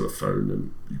did sell a phone,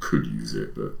 and you could use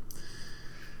it, but.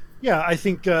 Yeah, I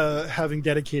think having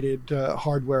dedicated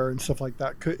hardware and stuff like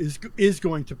that is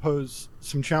going to pose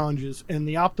some challenges. And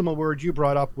the optimal word you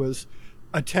brought up was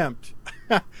attempt.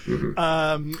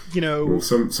 Mm-hmm. You know, well,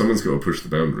 someone's got to push the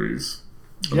boundaries.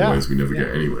 Otherwise, we never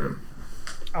get anywhere.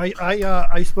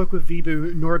 I spoke with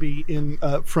Vibhu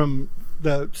Norby from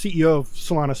the CEO of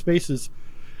Solana Spaces,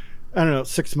 I don't know,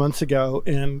 6 months ago,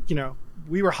 and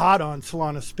we were hot on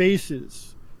Solana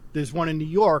Spaces. There's one in New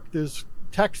York, there's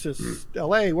Texas,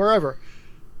 LA, wherever.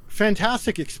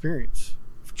 Fantastic experience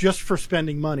just for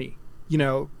spending money,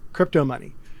 crypto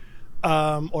money,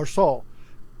 or Sol.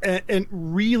 And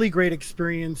really great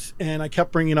experience. And I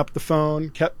kept bringing up the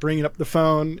phone,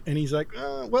 and he's like,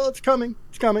 well, it's coming.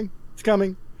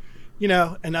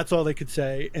 And that's all they could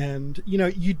say. And,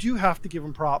 you do have to give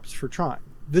them props for trying.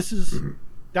 This is,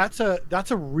 that's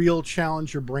a real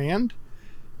challenger brand,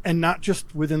 and not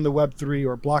just within the Web3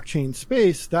 or blockchain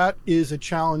space. That is a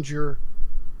challenger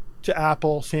to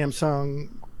Apple, Samsung,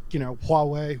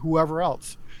 Huawei, whoever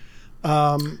else.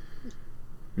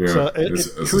 Yeah, so as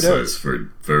I say, it's very,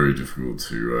 very difficult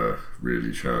to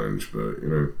really challenge, but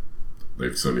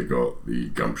they've certainly got the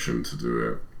gumption to do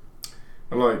it.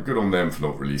 And good on them for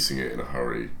not releasing it in a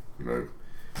hurry.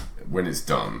 When it's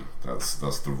done, that's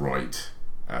the right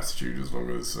attitude, as long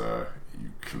as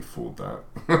you can afford that.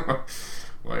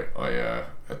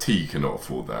 A T cannot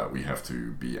afford that. We have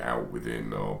to be out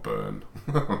within our burn,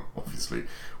 obviously,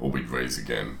 or we'd raise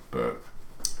again. But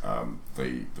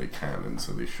they can, and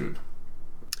so they should.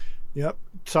 Yep,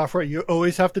 software, you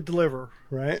always have to deliver,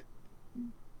 right?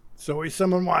 There's always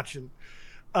someone watching.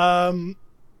 On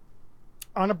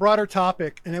a broader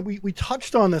topic, and we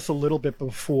touched on this a little bit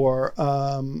before.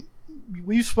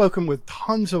 We've spoken with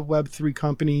tons of Web3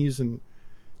 companies and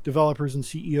developers and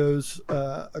CEOs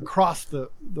across the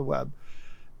web.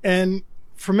 And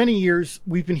for many years,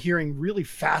 we've been hearing really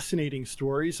fascinating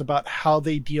stories about how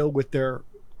they deal with their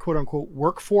quote-unquote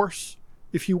workforce,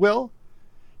 if you will.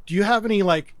 Do you have any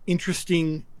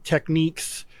interesting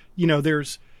techniques?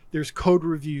 There's code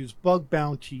reviews, bug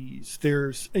bounties,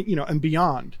 there's and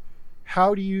beyond.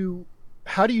 How do you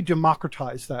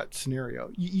democratize that scenario?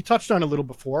 You touched on it a little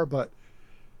before, but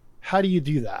how do you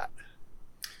do that?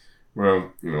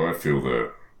 Well, I feel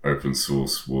that open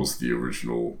source was the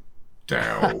original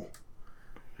DAO.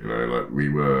 We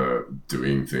were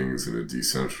doing things in a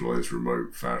decentralized,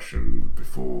 remote fashion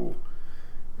before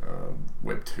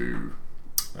Web 2.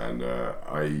 And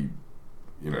I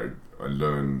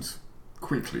learned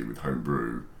quickly with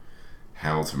Homebrew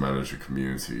how to manage a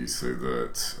community so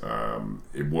that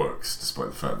it works,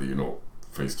 despite the fact that you're not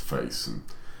face-to-face, and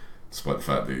despite the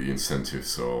fact that the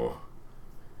incentives are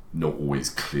not always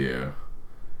clear.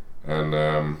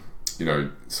 And,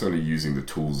 certainly using the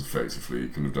tools effectively. You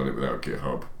couldn't have done it without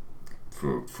GitHub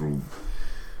for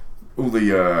all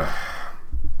the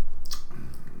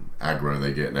aggro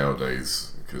they get nowadays.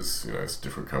 Because it's a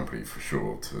different company for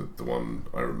sure to the one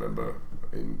I remember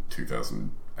in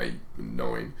 2008 and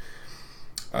 9.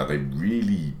 They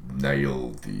really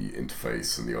nailed the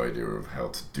interface and the idea of how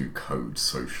to do code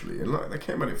socially, and they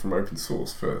came at it from open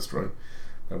source first, right?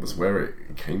 That was where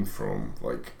it came from.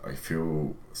 I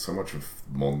feel so much of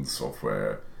modern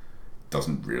software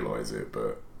doesn't realize it,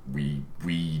 but we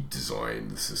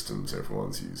designed the systems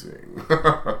everyone's using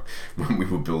when we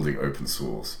were building open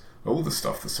source. All the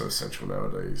stuff that's so essential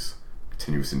nowadays,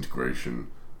 continuous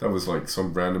integration. That was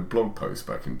some random blog post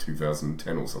back in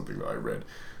 2010 or something that I read.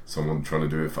 Someone trying to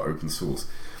do it for open source.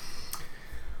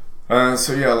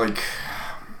 The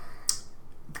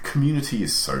community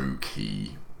is so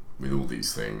key with all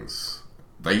these things.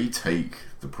 They take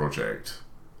the project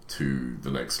to the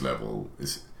next level.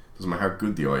 It doesn't matter how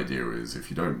good the idea is,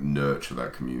 if you don't nurture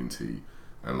that community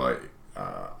and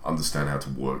understand how to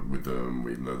work with them,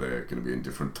 even though they're going to be in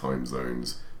different time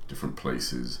zones, different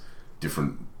places,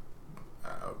 different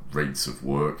rates of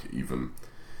work even.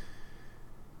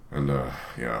 And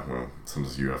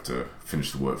sometimes you have to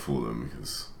finish the work for them,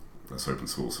 because that's open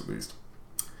source at least.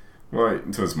 Right,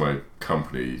 in terms of my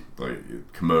company, we're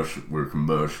a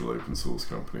commercial open source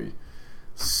company,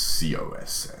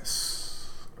 COSS,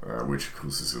 which of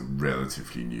course is a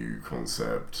relatively new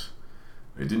concept.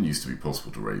 It didn't used to be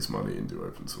possible to raise money and do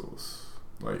open source.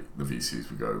 The VCs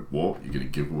would go, what? You're going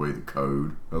to give away the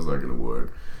code? How's that going to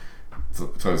work?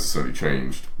 Times have certainly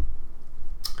changed.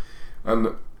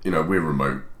 And, we're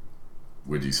remote.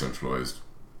 We're decentralized.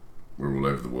 We're all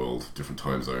over the world, different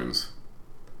time zones.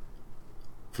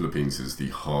 Philippines is the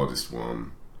hardest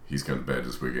one. He's going to bed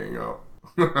as we're getting up.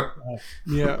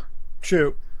 Yeah,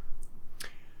 true.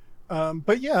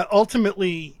 But yeah,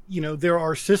 ultimately, there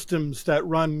are systems that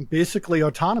run basically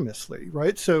autonomously,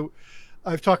 right? So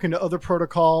I've talked to other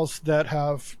protocols that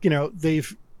have,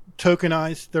 they've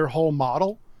tokenized their whole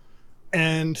model,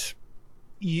 and,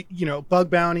 bug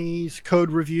bounties,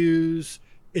 code reviews,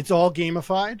 it's all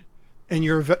gamified, and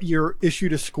you're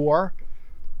issued a score.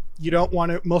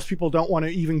 Most people don't want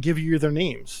to even give you their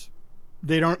names.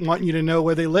 They don't want you to know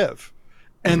where they live.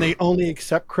 and they only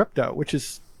accept crypto, which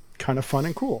is kind of fun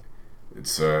and cool.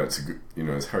 It's a good,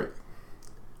 it's how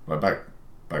like back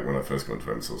when I first got into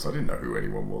open source, I didn't know who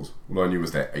anyone was. All I knew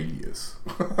was their alias.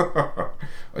 I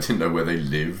didn't know where they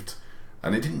lived,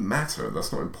 and it didn't matter.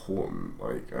 That's not important.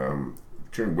 Like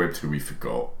during Web 2, we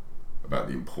forgot about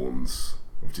the importance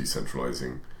of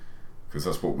decentralizing, because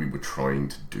that's what we were trying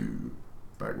to do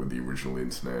back with the original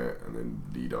internet, and then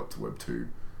lead up to Web 2.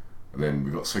 And then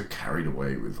we got so carried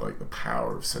away with like the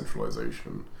power of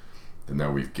centralization that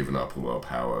now we've given up all our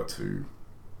power to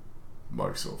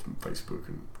Microsoft and Facebook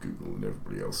and Google and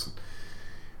everybody else.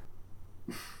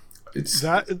 It's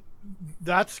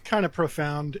that's kind of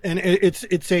profound, and it's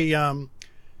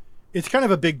kind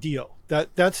of a big deal.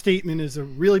 That statement is a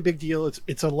really big deal.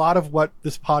 It's a lot of what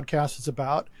this podcast is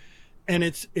about, and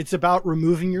it's about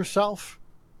removing yourself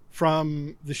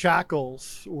from the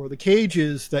shackles or the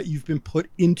cages that you've been put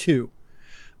into.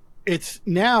 It's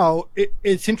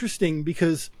interesting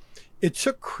because it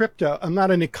took crypto. I'm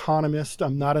not an economist.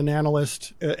 I'm not an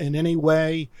analyst in any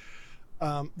way.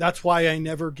 That's why I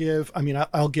never give,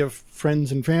 I'll give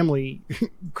friends and family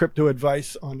crypto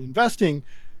advice on investing.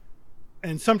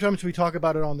 And sometimes we talk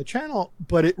about it on the channel,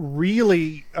 but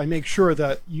I make sure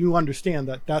that you understand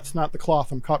that that's not the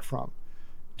cloth I'm cut from.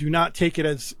 Do not take it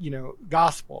as,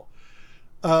 gospel.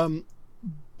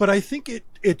 But I think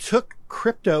it took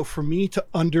crypto for me to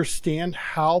understand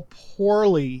how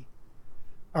poorly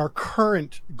our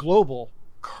global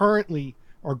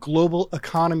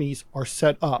economies are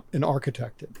set up and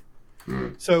architected.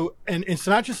 So, and it's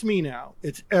not just me now,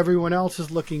 it's everyone else is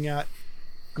looking at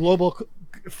global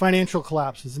financial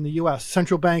collapses in the US,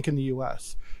 central bank in the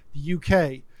US, the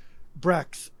UK,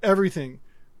 Brex, everything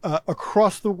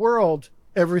across the world.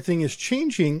 Everything is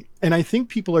changing, and I think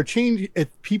people are changing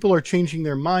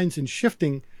their minds and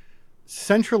shifting.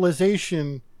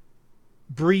 Centralization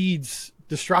breeds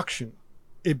destruction.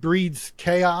 It breeds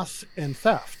chaos and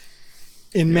theft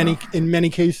in many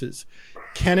cases.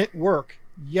 Can it work?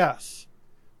 Yes.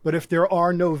 But if there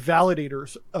are no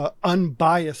validators,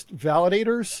 unbiased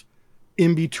validators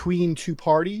in between two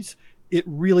parties, it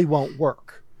really won't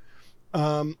work.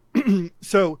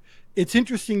 So it's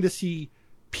interesting to see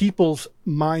people's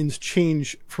minds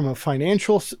change from a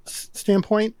financial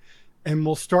standpoint, and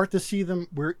we'll start to see them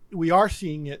we are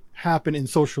seeing it happen in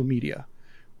social media.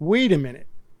 Wait a minute.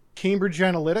 Cambridge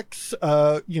Analytics,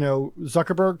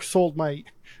 Zuckerberg sold my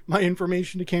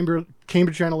information to Cambridge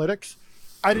Analytics.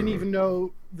 I didn't even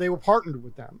know they were partnered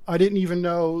with them. I didn't even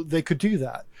know they could do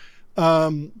that.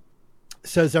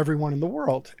 Says everyone in the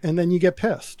world. And then you get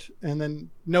pissed. And then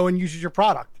no one uses your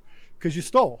product because you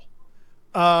stole.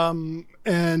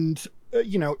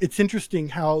 It's interesting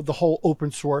how the whole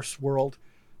open source world,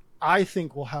 I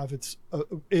think, will have it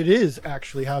is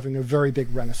actually having a very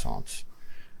big renaissance.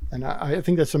 And I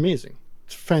think that's amazing.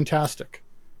 It's fantastic.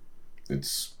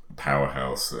 It's a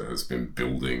powerhouse that has been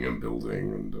building and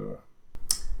building, and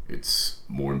it's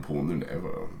more important than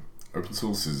ever. Open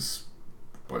source is,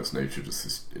 by its nature, just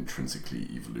this intrinsically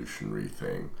evolutionary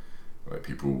thing. Like,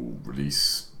 people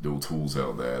release little tools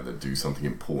out there that do something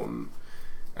important,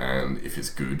 and if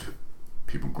it's good,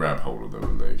 people grab hold of them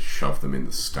and they shove them in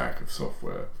the stack of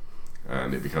software,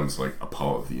 and it becomes like a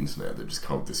part of the internet that just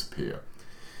can't disappear.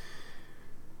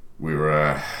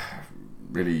 We're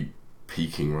really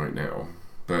peaking right now,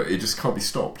 but it just can't be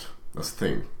stopped. That's the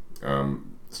thing.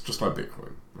 It's just like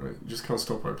Bitcoin, right? You just can't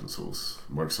stop open source.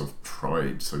 Microsoft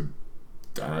tried so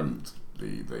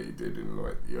damnedly, they did in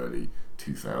like the early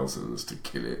 2000s, to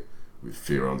kill it with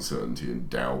fear, uncertainty, and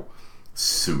doubt,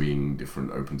 suing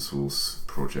different open source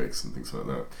projects and things like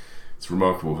that. It's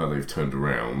remarkable how they've turned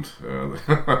around. Like,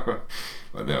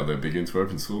 now they're big into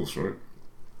open source, right?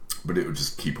 But it will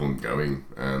just keep on going,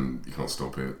 and you can't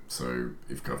stop it. So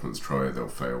if governments try, they'll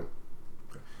fail.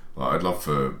 I'd love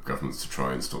for governments to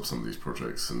try and stop some of these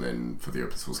projects, and then for the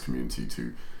open source community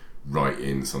to write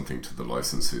in something to the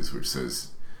licenses which says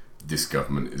this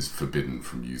government is forbidden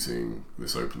from using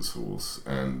this open source,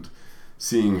 and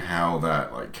seeing how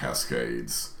that like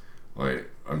cascades.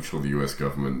 Like, I'm sure the US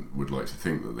government would like to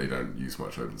think that they don't use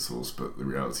much open source, but the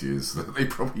reality is that they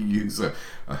probably use a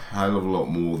hell of a lot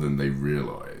more than they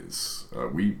realize.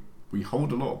 We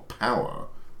hold a lot of power.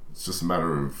 It's just a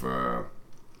matter of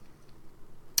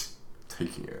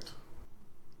taking it.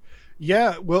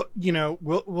 Yeah, well,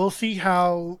 we'll see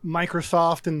how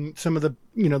Microsoft and some of the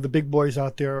the big boys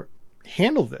out there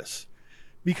handle this.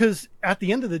 Because at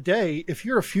the end of the day, if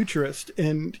you're a futurist,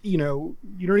 and you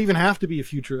don't even have to be a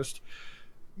futurist,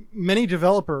 many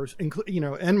developers,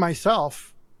 and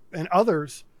myself and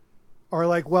others, are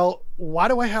like, well, why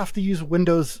do I have to use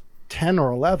Windows 10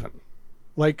 or 11?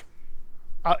 Like,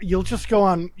 you'll just go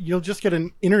on, you'll just get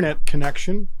an internet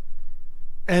connection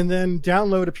and then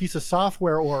download a piece of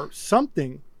software or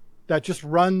something that just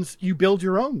runs, you build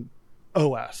your own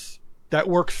OS that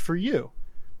works for you.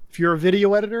 If you're a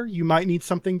video editor, you might need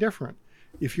something different.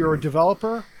 If you're a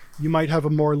developer, you might have a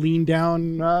more lean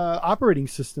down operating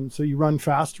system so you run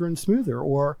faster and smoother,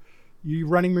 or you're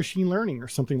running machine learning or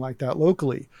something like that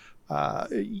locally.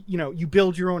 You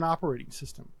build your own operating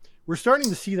system. We're starting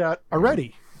to see that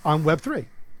already on Web3,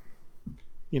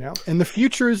 and the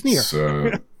future is near.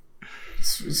 So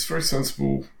it's very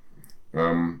sensible.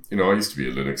 I used to be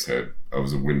a Linux head. I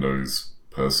was a Windows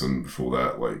person before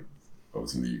that. Like, I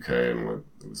was in the UK and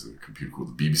there was a computer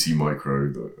called the BBC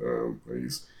Micro that I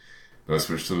used. Then I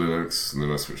switched to Linux, and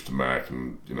then I switched to Mac,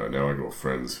 and now I got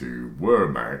friends who were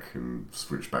Mac and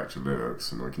switched back to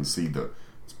Linux, and I can see that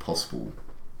it's possible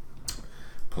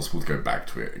to go back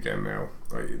to it again now.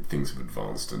 Like, things have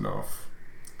advanced enough,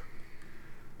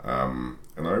 and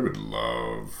I would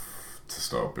love to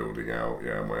start building out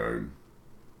my own.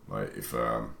 Like, if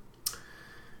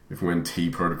when T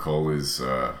protocol is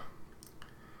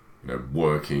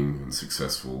working and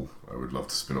successful, I would love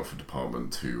to spin off a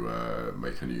department to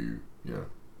make a new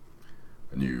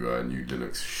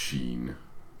Linux Sheen,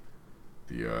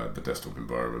 the desktop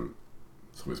environment.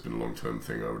 It's always been a long-term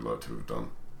thing I would like to have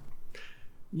done.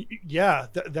 Yeah,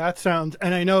 that sounds.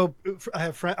 And I know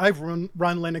I've run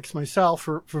Linux myself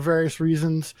for various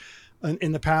reasons.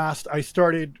 In the past, I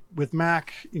started with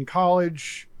Mac in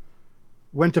college,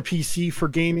 went to PC for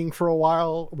gaming for a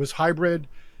while. It was hybrid.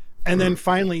 And then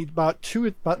finally, about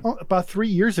 3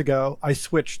 years ago, I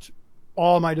switched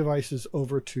all my devices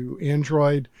over to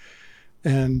Android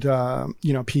and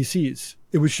PCs.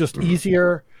 It was just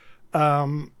easier.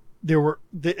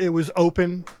 It was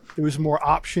open. There was more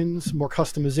options, more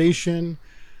customization.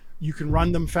 You can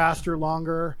run them faster,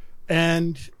 longer,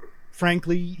 and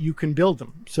frankly, you can build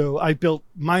them. So I built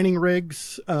mining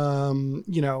rigs, and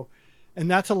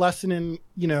that's a lesson in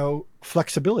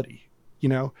flexibility.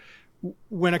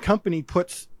 When a company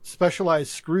puts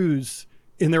specialized screws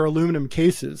in their aluminum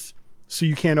cases so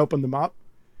you can't open them up,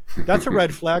 that's a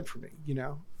red flag for me.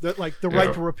 That, like, the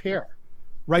right to repair.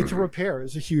 Right to repair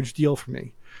is a huge deal for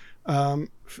me.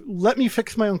 Let me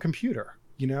fix my own computer.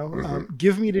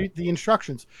 Give me the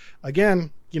instructions.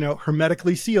 Again,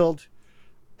 hermetically sealed.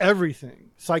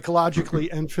 Everything,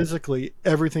 psychologically and physically,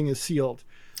 everything is sealed.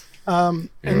 And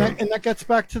that gets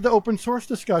back to the open source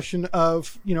discussion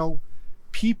of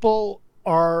people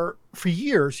are, for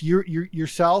years,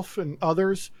 yourself and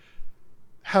others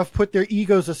have put their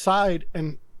egos aside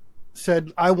and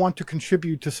said, I want to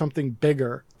contribute to something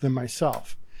bigger than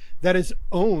myself. That is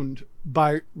owned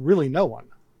by really no one,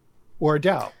 or a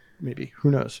DAO, maybe.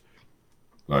 Who knows?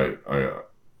 Like, I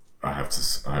have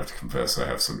to confess, I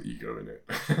have some ego in it.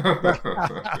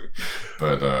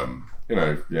 But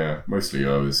mostly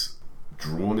I was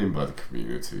drawn in by the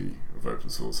community of open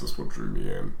source. That's what drew me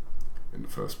in the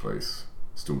first place.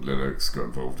 Still Linux, got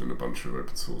involved in a bunch of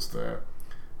open source there,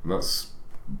 and that's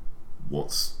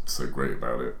what's so great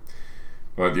about it.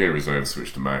 Like, the only reason I ever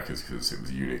switched to Mac is because it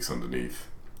was Unix underneath,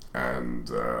 and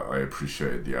I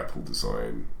appreciated the Apple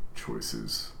design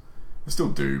choices. I still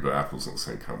do, but Apple's not the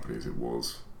same company as it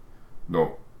was.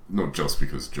 Not just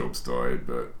because Jobs died,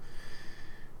 but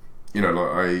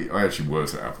I actually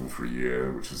worked at Apple for a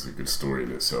year, which is a good story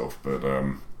in itself. But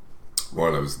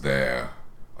while I was there,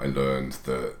 I learned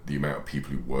that the amount of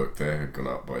people who worked there had gone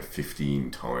up by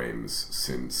 15 times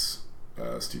since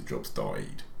Steve Jobs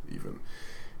died. Even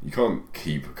you can't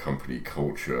keep a company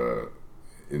culture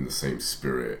in the same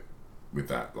spirit with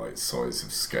that size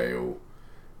of scale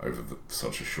over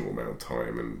such a short amount of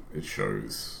time, and it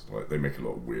shows. Like, they make a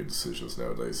lot of weird decisions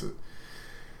nowadays that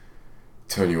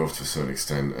turn you off to a certain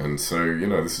extent. And so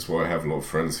this is why I have a lot of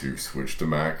friends who switched to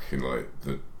Mac in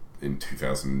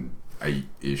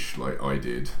 2008-ish, like I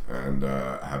did, and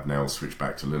have now switched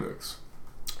back to Linux.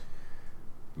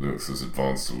 Linux has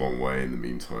advanced a long way in the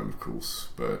meantime, of course,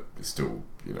 but it's still,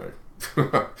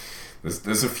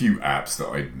 there's a few apps that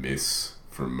I'd miss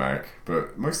from Mac,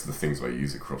 but most of the things I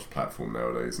use are cross-platform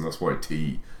nowadays, and that's why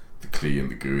the CLI and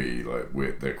the GUI,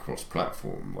 they're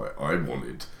cross-platform. Like, I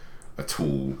wanted a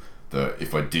tool that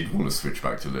if I did want to switch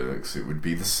back to Linux, it would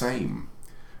be the same.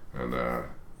 And it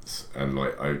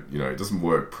doesn't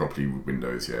work properly with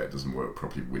Windows yet. It doesn't work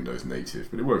properly with Windows Native,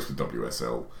 but it works with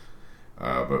WSL.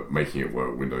 But making it work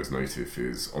with Windows Native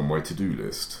is on my to-do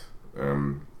list.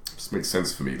 It just makes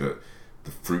sense for me that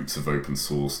the fruits of open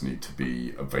source need to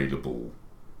be available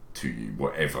to you,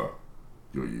 whatever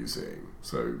you're using.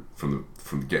 So from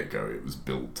the get-go, it was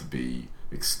built to be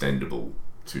extendable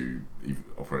to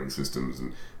operating systems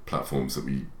and platforms that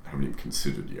we haven't even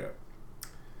considered yet.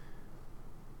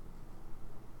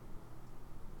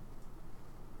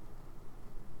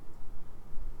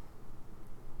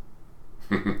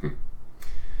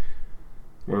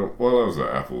 Well, while I was at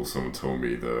Apple, someone told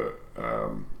me that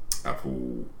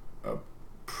Apple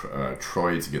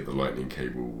tried to get the Lightning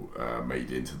cable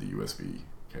made into the USB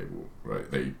cable. Right?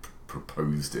 They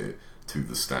proposed it to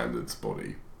the standards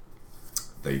body.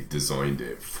 They designed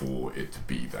it for it to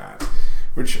be that,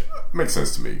 which makes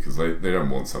sense to me because they don't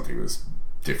want something that's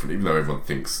different. Even though everyone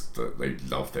thinks that they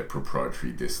love their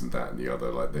proprietary this and that and the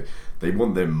other, like they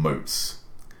want their moats.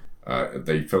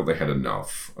 They felt they had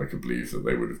enough. I could believe that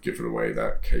they would have given away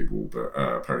that cable, but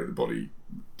apparently the body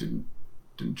didn't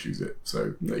choose it,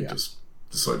 so they just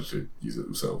decided to use it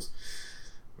themselves.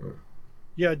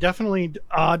 Yeah, definitely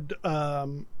odd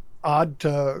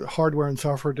hardware and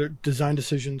software design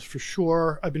decisions for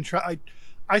sure.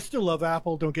 I still love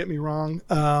Apple. Don't get me wrong.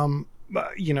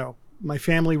 But, you know, my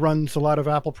family runs a lot of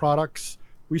Apple products.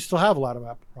 We still have a lot of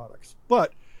Apple products,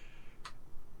 but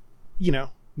you know,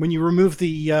 when you remove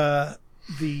the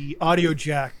audio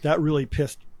jack, that really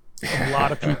pissed a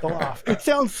lot of people off. It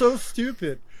sounds so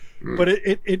stupid, but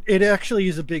it actually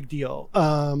is a big deal.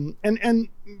 And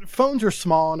phones are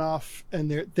small enough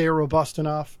and they're robust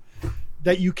enough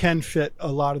that you can fit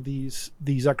a lot of these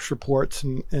extra ports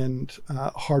and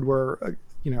hardware,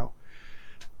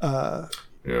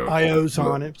 IOs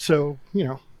on it. So, you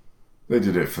know, they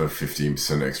did it for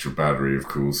 15% extra battery, of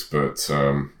course, but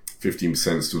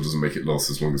 15% still doesn't make it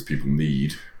last as long as people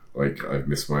need. Like, I've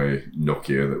missed my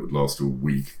Nokia that would last a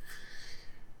week.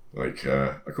 Like,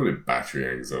 I call it battery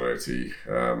anxiety.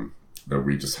 That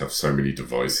we just have so many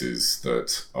devices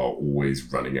that are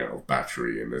always running out of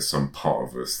battery, and there's some part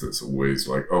of us that's always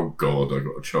like, oh God, I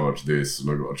got to charge this and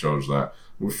I got to charge that.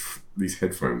 With these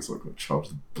headphones, I've got to charge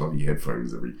the bloody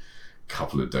headphones every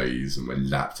couple of days, and my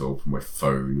laptop and my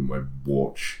phone and my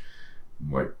watch,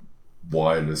 my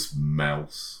wireless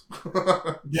mouse.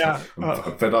 Yeah.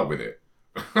 I'm fed up with it.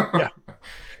 Yeah.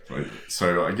 Right.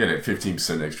 So I get it,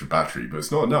 15% extra battery, but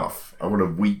it's not enough. I want a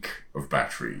week of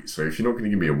battery. So if you're not going to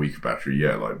give me a week of battery,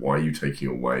 like, why are you taking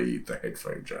away the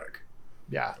headphone jack?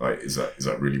 Yeah. Like, is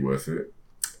that really worth it?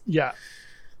 Yeah.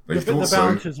 The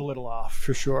balance is a little off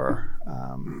for sure.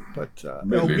 But a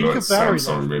maybe week like of battery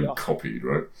Samsung then life. copied,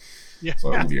 right? Yeah. It's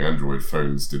like all the Android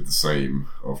phones did the same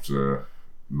after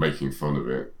making fun of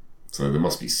it. So there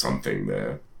must be something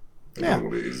there. I don't know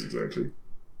what it is exactly.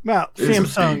 Well, It is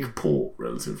Samsung. a big port,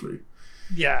 relatively.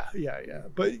 Yeah.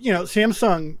 But, you know,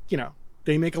 Samsung, you know,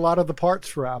 they make a lot of the parts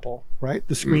for Apple, right?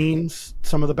 The screens,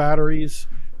 some of the batteries.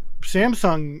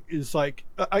 Samsung is like,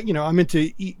 I'm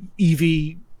into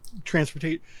EV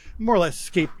transportation, more or less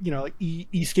like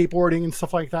e-skateboarding and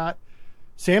stuff like that.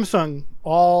 Samsung,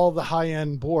 all the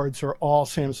high-end boards are all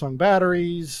Samsung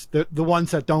batteries, the ones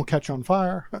that don't catch on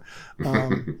fire,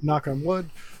 knock on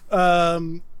wood.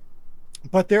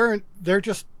 But they're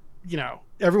just, you know,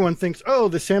 everyone thinks, oh,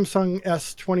 the Samsung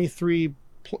S23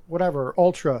 whatever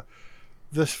Ultra,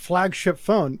 this flagship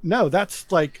phone. No,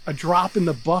 that's like a drop in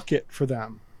the bucket for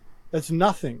them. That's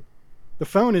nothing. The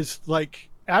phone is like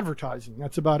advertising.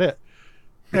 That's about it.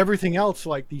 Everything else,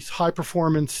 like these high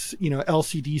performance, you know,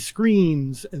 LCD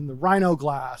screens and the Rhino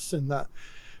glass and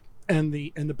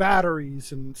the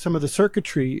batteries and some of the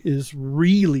circuitry is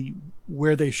really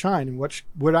where they shine and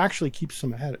what actually keeps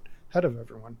them ahead of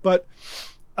everyone. But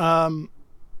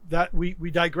that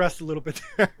we digressed a little bit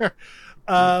there.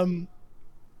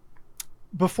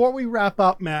 Before we wrap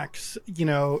up, Max, you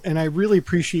know, and I really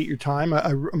appreciate your time.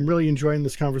 I'm really enjoying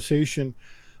this conversation.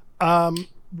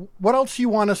 What else do you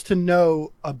want us to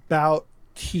know about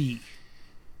T?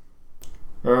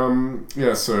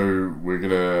 So we're going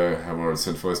to have our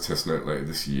incentivized testnet later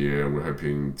this year. We're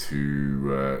hoping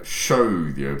to show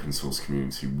the open source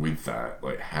community with that,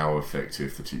 like how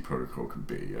effective the T protocol can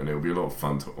be. And it'll be a lot of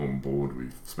fun to onboard.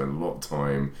 We've spent a lot of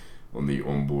time on the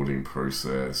onboarding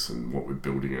process and what we're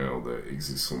building out that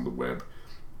exists on the web.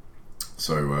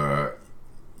 So,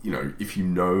 if you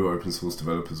know open source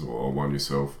developers or are one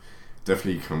yourself,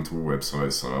 definitely come to our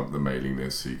website, sign up the mailing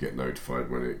list so you get notified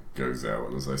when it goes out.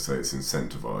 And as I say, it's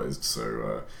incentivized,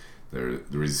 so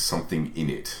there is something in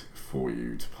it for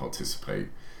you to participate.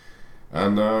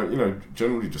 And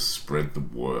generally just spread the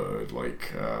word.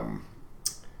 Like,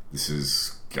 this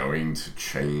is going to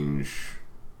change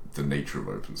the nature of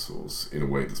open source in a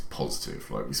way that's positive.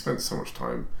 Like, we spent so much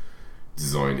time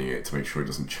designing it to make sure it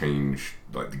doesn't change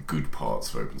like the good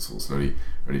parts of open source, and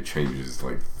only changes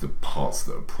like the parts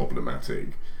that are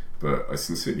problematic. But I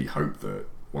sincerely hope that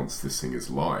once this thing is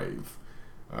live,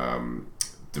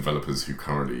 developers who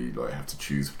currently like have to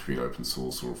choose between open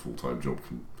source or a full-time job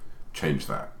can change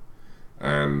that.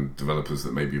 And developers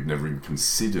that maybe have never even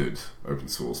considered open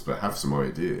source but have some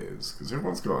ideas, because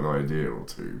everyone's got an idea or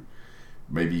two,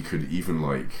 maybe you could even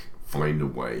like find a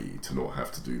way to not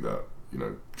have to do that, you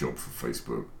know, job for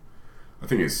Facebook. I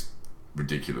think it's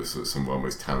ridiculous that some of our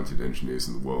most talented engineers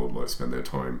in the world like spend their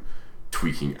time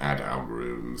tweaking ad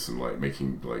algorithms and like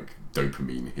making like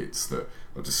dopamine hits that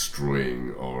are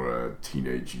destroying our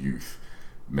teenage youth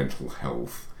mental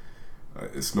health.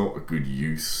 It's not a good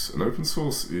use, and open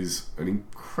source is an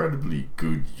incredibly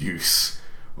good use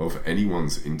of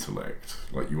anyone's intellect.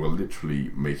 Like, you are literally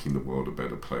making the world a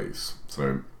better place.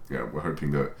 So yeah, we're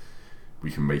hoping that we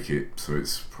can make it so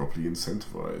it's properly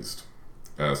incentivized.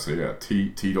 So yeah,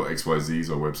 t.xyz is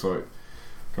our website.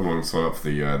 Come on, sign up for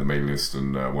the mailing list,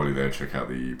 and while you're there, check out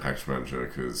the package manager,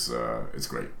 because it's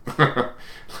great.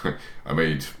 I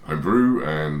made Homebrew,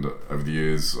 and over the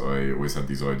years I always had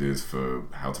these ideas for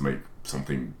how to make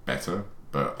something better,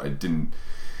 but I didn't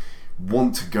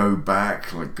want to go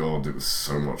back. Like, God, it was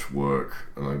so much work,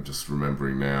 and I'm just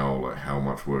remembering now like how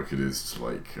much work it is to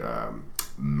like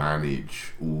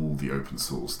manage all the open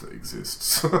source that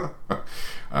exists.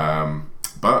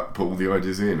 But put all the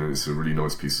ideas in, and it's a really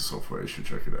nice piece of software. You should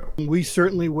check it out. We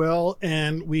certainly will,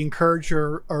 and we encourage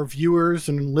our viewers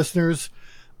and listeners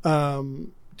to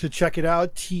check it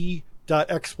out,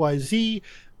 t.xyz.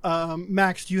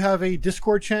 Max, do you have a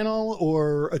Discord channel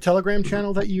or a Telegram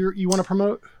channel that you want to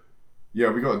promote?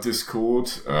 Yeah, we got a Discord.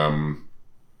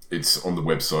 It's on the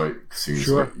website. Seems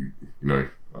Sure. like, you know,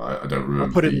 I don't remember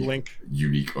I'll put it in the link.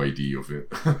 unique ID of it.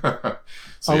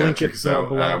 So I'll yeah, link check it us out.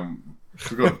 below.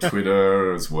 We've got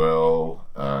Twitter as well,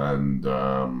 and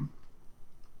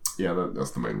yeah,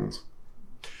 that's the main ones.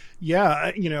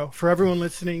 Yeah, you know, for everyone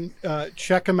listening,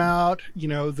 check them out. You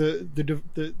know,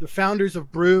 the founders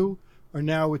of Brew are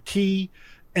now with T,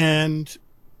 and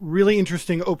really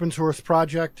interesting open source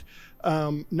project,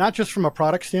 not just from a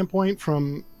product standpoint,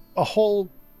 from a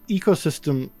whole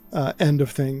ecosystem end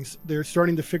of things. They're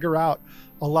starting to figure out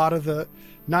a lot of the,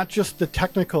 not just the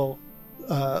technical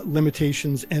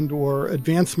limitations and or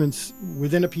advancements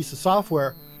within a piece of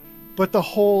software, but the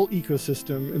whole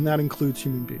ecosystem, and that includes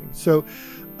human beings. So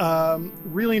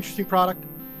really interesting product.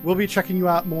 We'll be checking you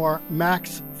out more.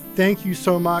 Max, thank you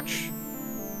so much.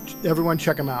 Everyone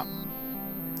check him out.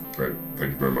 Great.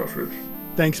 Thank you very much, Rich.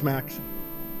 Thanks, Max.